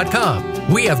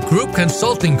ChristopherSalem.com. We have group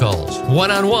consulting calls,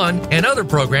 one-on-one, and other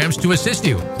programs to assist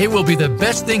you. It will be the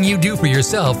best thing you do for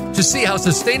yourself to see how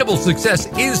sustainable success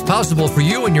is possible for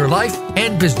you in your life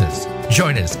and business.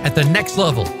 Join us at the next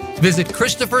level. Visit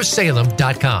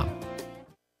ChristopherSalem.com.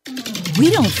 We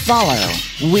don't follow,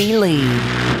 we lead.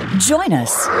 Join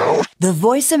us, the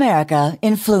Voice America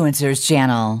Influencers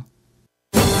Channel.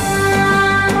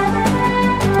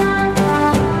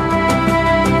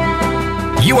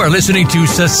 You are listening to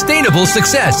Sustainable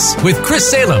Success with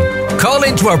Chris Salem. Call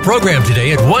into our program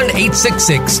today at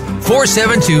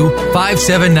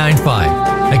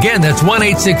 1-866-472-5795. Again, that's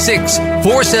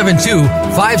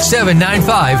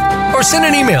 1-866-472-5795. Or send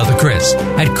an email to Chris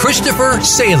at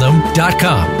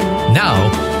ChristopherSalem.com. Now,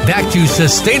 back to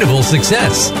Sustainable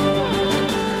Success.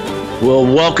 Well,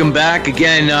 welcome back.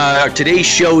 Again, today's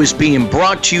show is being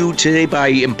brought to you today by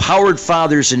Empowered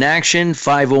Fathers in Action,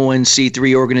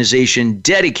 501c3 organization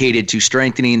dedicated to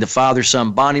strengthening the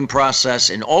father-son bonding process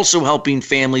and also helping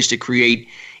families to create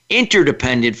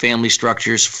interdependent family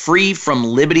structures free from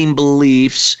limiting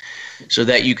beliefs so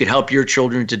that you could help your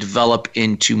children to develop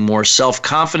into more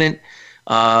self-confident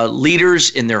leaders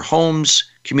in their homes,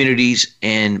 communities,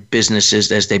 and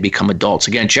businesses as they become adults.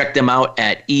 Again, check them out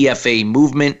at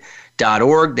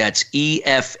efamovement.org. That's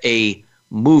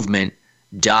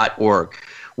efamovement.org.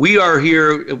 We are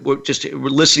here we're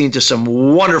listening to some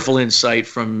wonderful insight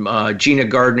from Gina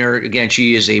Gardner. Again,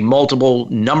 she is a multiple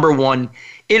 #1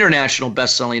 international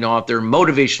best-selling author,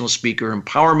 motivational speaker,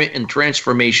 empowerment and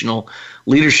transformational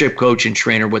leadership coach and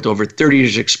trainer with over 30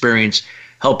 years experience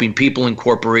helping people and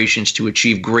corporations to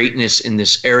achieve greatness in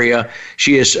this area.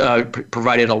 She has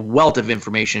provided a wealth of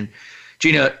information.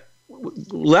 Gina,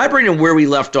 elaborating on where we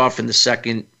left off in the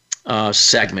second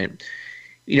segment,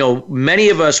 many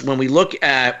of us, when we look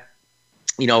at,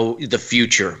 the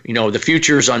future, the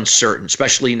future is uncertain,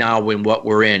 especially now in what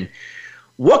we're in.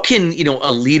 What can,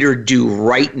 a leader do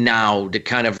right now to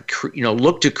kind of,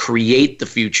 look to create the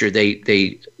future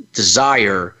they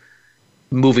desire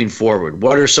moving forward?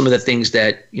 What are some of the things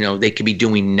that, they could be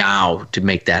doing now to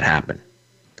make that happen?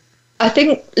 I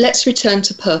think let's return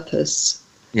to purpose.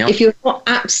 Yep. If you're not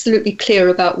absolutely clear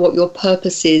about what your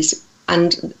purpose is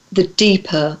and the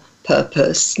deeper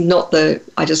purpose, not the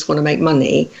I just want to make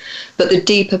money, but the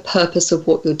deeper purpose of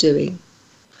what you're doing.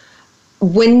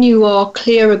 When you are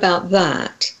clear about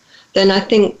that, then I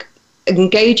think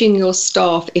engaging your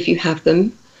staff, if you have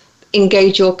them,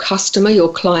 engage your customer, your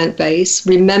client base.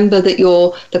 Remember that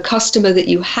the customer that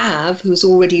you have who's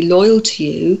already loyal to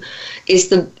you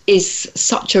is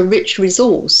such a rich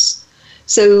resource.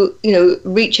 So,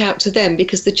 reach out to them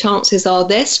because the chances are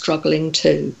they're struggling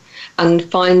too, and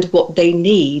find what they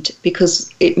need, because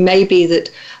it may be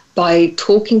that by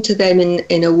talking to them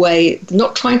in a way,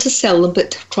 not trying to sell them,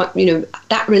 but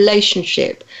that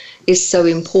relationship is so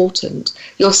important.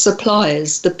 Your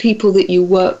suppliers, the people that you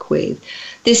work with,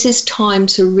 this is time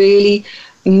to really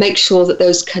make sure that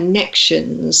those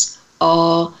connections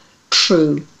are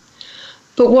true.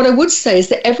 But what I would say is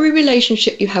that every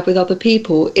relationship you have with other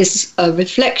people is a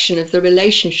reflection of the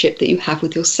relationship that you have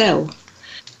with yourself.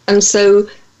 And so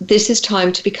this is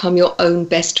time to become your own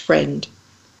best friend.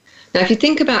 Now, if you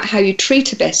think about how you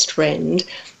treat a best friend,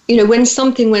 when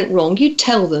something went wrong, you'd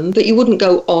tell them, but you wouldn't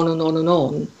go on and on and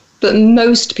on. But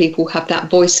most people have that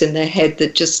voice in their head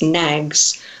that just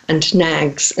nags and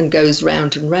goes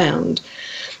round and round.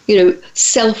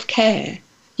 Self-care.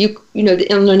 On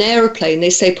an aeroplane, they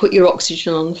say put your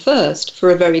oxygen on first for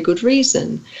a very good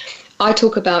reason. I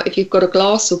talk about if you've got a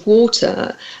glass of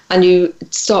water and you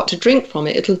start to drink from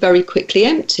it, it'll very quickly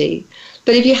empty.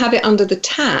 But if you have it under the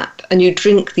tap and you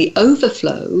drink the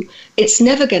overflow, it's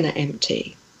never going to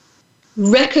empty.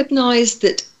 Recognize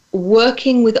that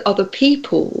working with other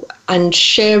people and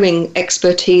sharing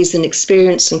expertise and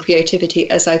experience and creativity,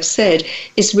 as I've said,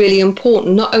 is really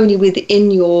important, not only within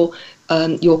your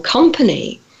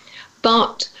company,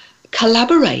 but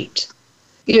collaborate.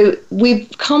 We've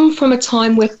come from a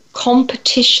time where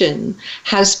competition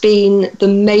has been the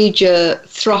major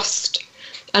thrust.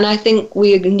 And I think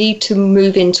we need to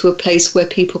move into a place where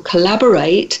people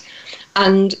collaborate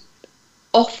and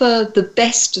offer the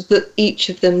best that each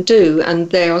of them do, and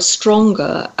they are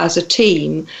stronger as a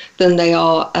team than they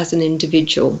are as an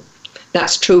individual.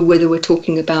 That's true whether we're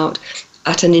talking about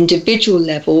at an individual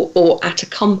level or at a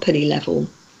company level.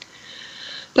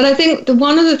 But I think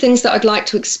one of the things that I'd like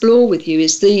to explore with you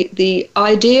is the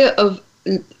idea of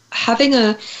having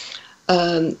a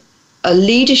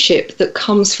leadership that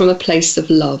comes from a place of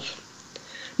love.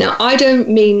 Now, I don't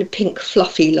mean pink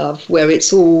fluffy love where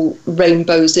it's all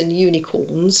rainbows and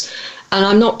unicorns, and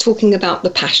I'm not talking about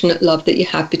the passionate love that you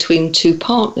have between two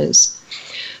partners.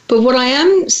 But what I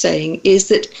am saying is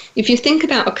that if you think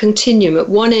about a continuum, at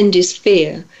one end is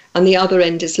fear and the other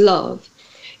end is love.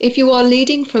 If you are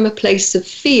leading from a place of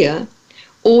fear,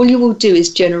 all you will do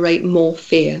is generate more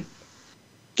fear.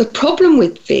 The problem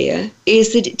with fear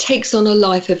is that it takes on a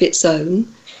life of its own.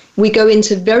 We go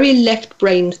into very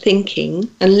left-brain thinking,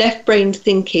 and left-brain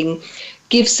thinking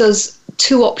gives us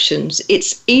two options.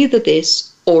 It's either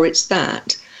this or it's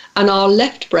that. And our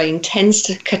left brain tends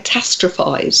to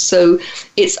catastrophize. So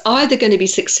it's either going to be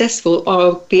successful or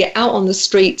I'll be out on the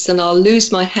streets and I'll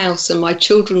lose my house and my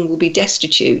children will be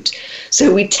destitute.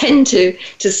 So we tend to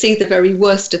see the very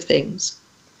worst of things.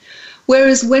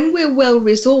 Whereas when we're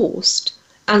well-resourced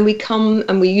and we come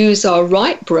and we use our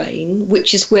right brain,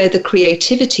 which is where the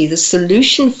creativity, the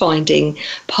solution-finding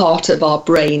part of our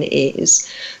brain is,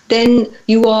 then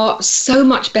you are so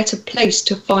much better placed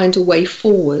to find a way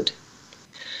forward.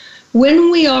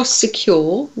 When we are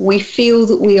secure, we feel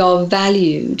that we are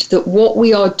valued, that what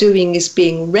we are doing is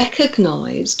being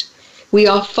recognized, we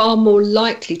are far more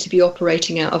likely to be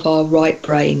operating out of our right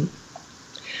brain.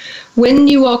 When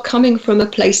you are coming from a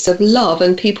place of love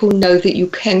and people know that you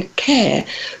can care,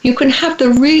 you can have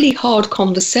the really hard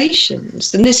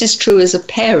conversations. And this is true as a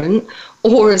parent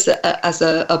or as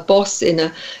a boss in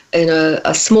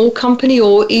a small company,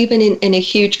 or even in a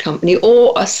huge company,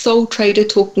 or a sole trader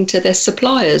talking to their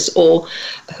suppliers or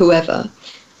whoever.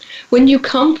 When you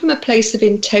come from a place of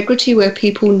integrity where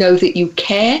people know that you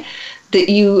care, that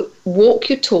you walk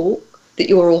your talk, that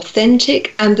you're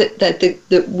authentic, and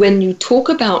that when you talk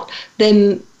about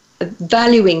them,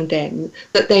 valuing them,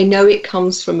 that they know it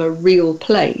comes from a real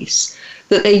place,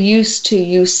 that they're used to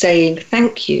you saying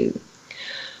thank you.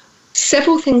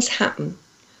 Several things happen.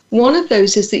 One of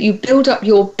those is that you build up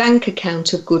your bank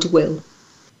account of goodwill.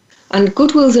 And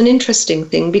goodwill is an interesting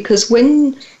thing because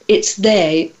when it's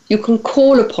there, you can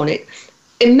call upon it.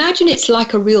 Imagine it's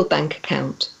like a real bank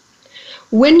account.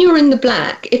 When you're in the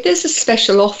black, if there's a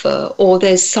special offer or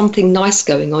there's something nice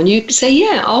going on, you can say,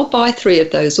 yeah, I'll buy 3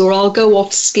 of those, or I'll go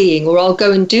off skiing, or I'll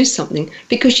go and do something,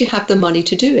 because you have the money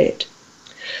to do it.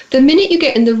 The minute you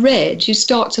get in the red, you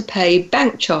start to pay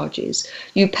bank charges,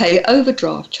 you pay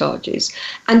overdraft charges,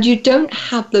 and you don't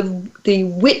have the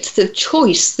width of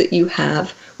choice that you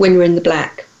have when you're in the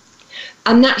black.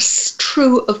 And that's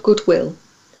true of goodwill.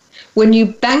 When you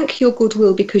bank your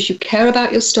goodwill because you care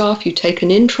about your staff, you take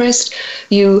an interest,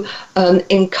 you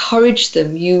encourage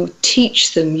them, you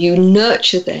teach them, you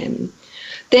nurture them,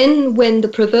 then when the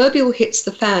proverbial hits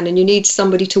the fan and you need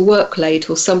somebody to work late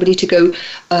or somebody to go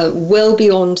well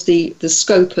beyond the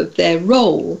scope of their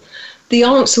role, the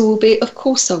answer will be, of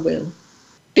course I will,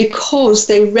 because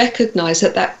they recognize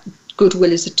that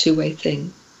goodwill is a two-way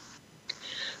thing.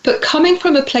 But coming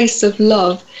from a place of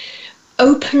love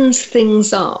opens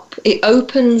things up. It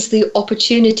opens the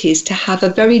opportunities to have a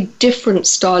very different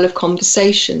style of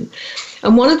conversation.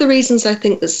 And one of the reasons I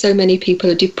think that so many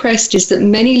people are depressed is that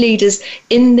many leaders,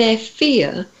 in their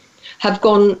fear, have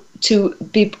gone to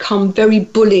become very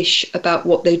bullish about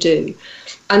what they do.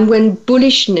 And when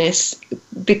bullishness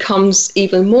becomes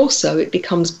even more so, it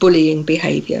becomes bullying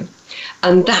behavior.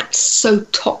 And that's so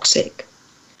toxic.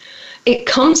 It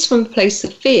comes from a place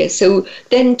of fear. So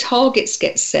then targets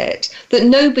get set that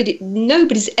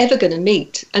nobody's ever going to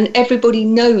meet, and everybody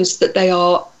knows that they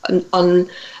are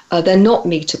they're not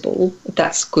meetable.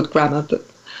 That's good grammar, but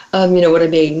you know what I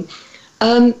mean.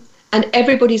 And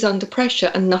everybody's under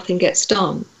pressure, and nothing gets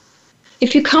done.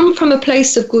 If you come from a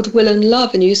place of goodwill and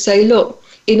love, and you say, "Look,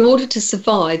 in order to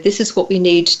survive, this is what we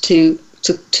need to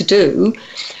do.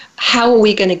 How are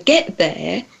we going to get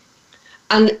there?"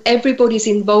 And everybody's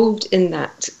involved in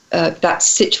that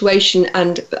situation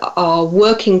and are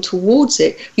working towards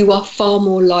it, you are far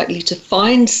more likely to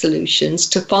find solutions,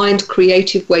 to find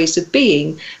creative ways of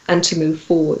being, and to move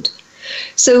forward.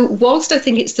 So whilst I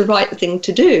think it's the right thing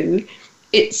to do,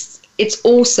 it's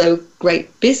also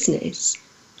great business.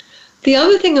 The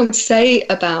other thing I would say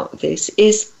about this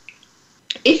is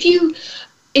if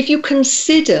you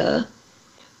consider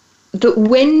that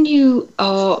when you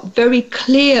are very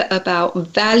clear about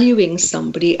valuing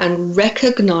somebody and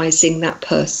recognizing that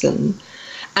person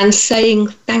and saying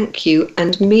thank you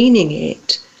and meaning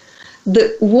it,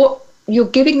 that what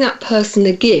you're giving that person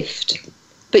a gift,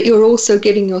 but you're also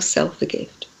giving yourself a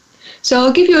gift. So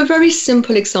I'll give you a very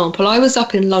simple example. I was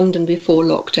up in London before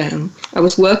lockdown. I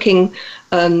was working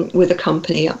with a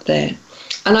company up there.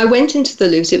 And I went into the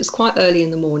loos. It was quite early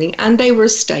in the morning, and they were a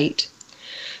state.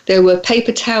 There were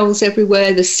paper towels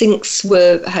everywhere. The sinks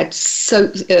had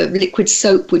soap, liquid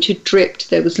soap, which had dripped.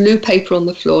 There was loo paper on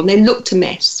the floor, and they looked a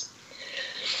mess.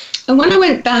 And when I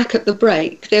went back at the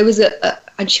break, there was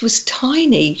and she was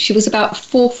tiny. She was about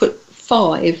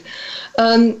 4'5",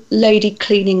 lady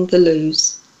cleaning the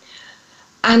loos.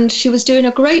 And she was doing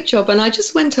a great job. And I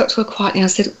just went up to her quietly and I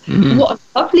said, what a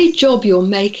lovely job you're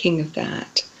making of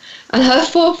that. And her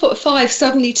 4'5"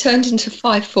 suddenly turned into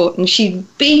 5 foot, and she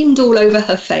beamed all over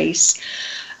her face.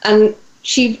 And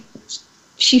she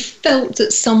felt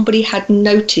that somebody had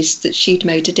noticed that she'd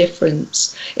made a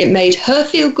difference. It made her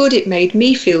feel good. It made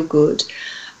me feel good.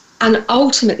 And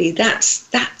ultimately, that's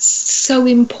so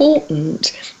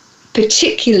important,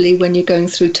 particularly when you're going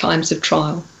through times of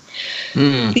trial.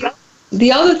 The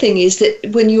other thing is that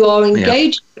when you are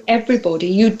engaged with everybody,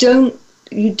 you don't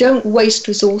waste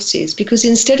resources, because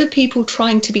instead of people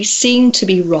trying to be seen to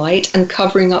be right and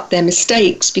covering up their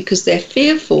mistakes because they're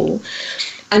fearful,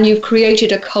 and you've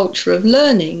created a culture of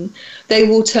learning, they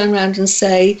will turn around and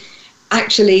say,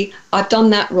 actually, I've done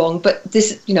that wrong, but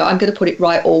this, I'm going to put it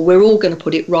right, or we're all going to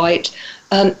put it right.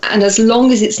 And as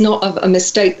long as it's not a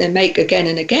mistake they make again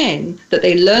and again, that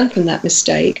they learn from that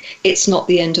mistake, it's not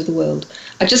the end of the world.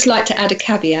 I'd just like to add a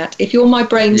caveat. If you're my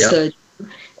brain surgeon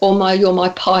or you're my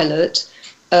pilot,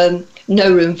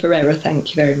 no room for error. Thank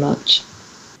you very much.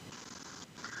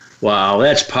 Wow,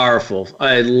 that's powerful.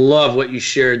 I love what you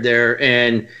shared there.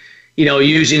 And,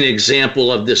 using an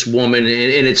example of this woman,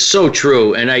 and it's so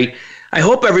true. And I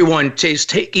hope everyone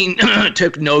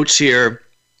took notes here,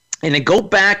 and then go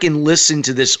back and listen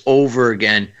to this over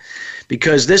again,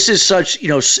 because this is such,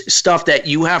 stuff that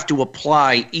you have to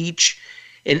apply each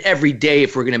and every day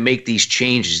if we're going to make these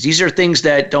changes. These are things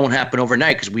that don't happen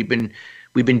overnight, because we've been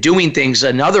doing things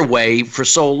another way for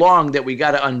so long that we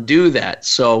got to undo that.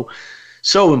 So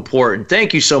important.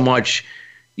 Thank you so much,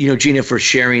 Gina, for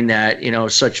sharing that,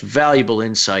 such valuable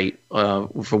insight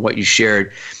for what you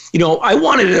shared. I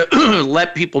wanted to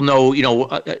let people know,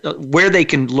 where they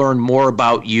can learn more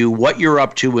about you, what you're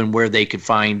up to, and where they could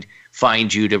find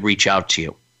you to reach out to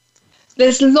you.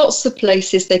 There's lots of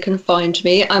places they can find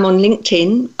me. I'm on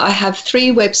LinkedIn. I have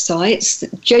 3 websites,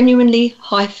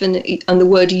 genuinely-and the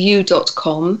word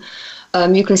you.com.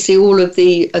 You can see all of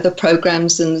the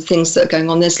programs and the things that are going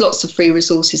on. There's lots of free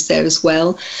resources there as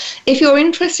well. If you're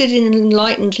interested in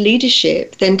enlightened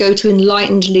leadership, then go to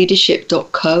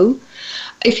enlightenedleadership.co.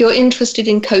 If you're interested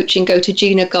in coaching, go to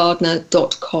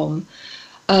ginagardner.com.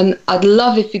 I'd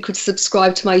love if you could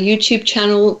subscribe to my YouTube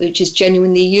channel, which is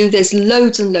Genuinely You. There's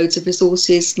loads and loads of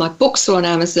resources. My books are on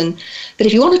Amazon. But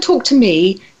if you want to talk to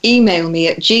me, email me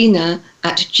at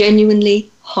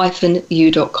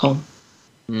gina@genuinely-you.com.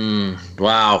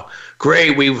 Wow.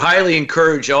 Great. We highly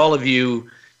encourage all of you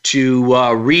to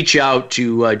reach out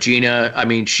to Gina. I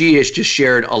mean, she has just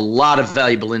shared a lot of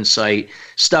valuable insight,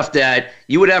 stuff that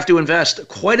you would have to invest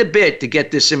quite a bit to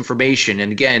get this information.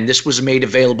 And again, this was made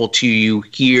available to you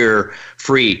here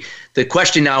free. The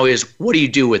question now is, what do you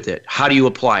do with it? How do you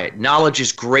apply it? Knowledge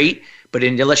is great, but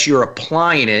unless you're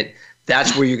applying it,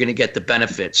 that's where you're going to get the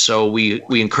benefits. So we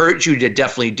encourage you to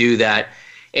definitely do that.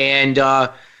 And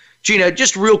Gina,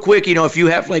 just real quick, if you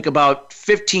have like about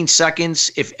 15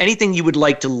 seconds, if anything you would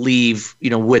like to leave,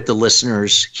 with the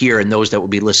listeners here and those that will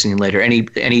be listening later, any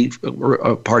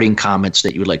parting comments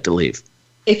that you would like to leave?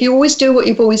 If you always do what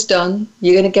you've always done,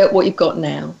 you're going to get what you've got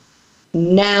now.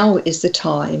 Now is the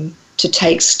time to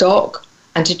take stock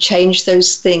and to change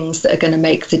those things that are going to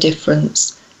make the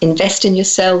difference. Invest in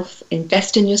yourself,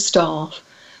 invest in your staff,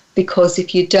 because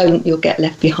if you don't, you'll get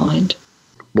left behind.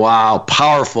 Wow,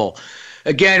 powerful.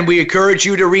 Again, we encourage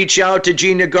you to reach out to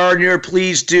Gina Gardner.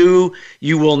 Please do.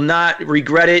 You will not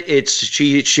regret it.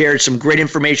 She shared some great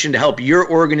information to help your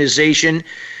organization.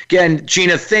 Again,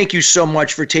 Gina, thank you so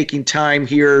much for taking time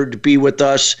here to be with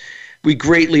us. We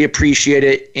greatly appreciate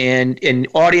it. And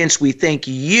audience, we thank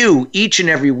you each and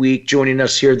every week joining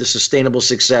us here, The Sustainable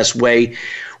Success Way.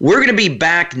 We're going to be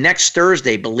back next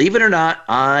Thursday, believe it or not,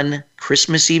 on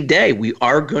Christmas Eve day. We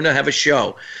are going to have a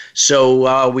show.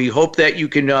 So we hope that you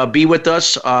can be with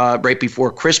us right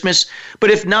before Christmas.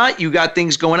 But if not, you got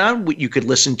things going on, you could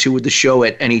listen to the show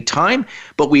at any time.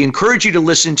 But we encourage you to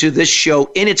listen to this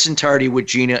show in its entirety with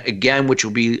Gina, again, which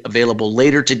will be available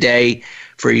later today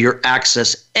for your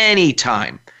access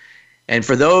anytime. And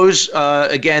for those,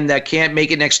 again, that can't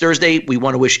make it next Thursday, we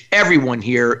want to wish everyone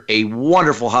here a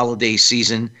wonderful holiday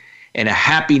season and a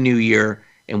happy new year,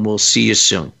 and we'll see you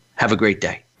soon. Have a great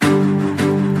day.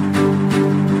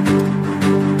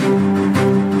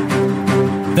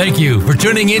 Thank you for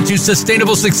tuning in to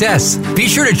Sustainable Success. Be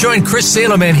sure to join Chris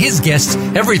Salem and his guests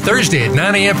every Thursday at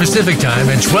 9 a.m. Pacific Time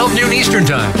and 12 noon Eastern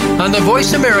Time on the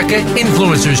Voice America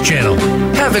Influencers Channel.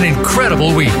 Have an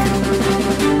incredible week.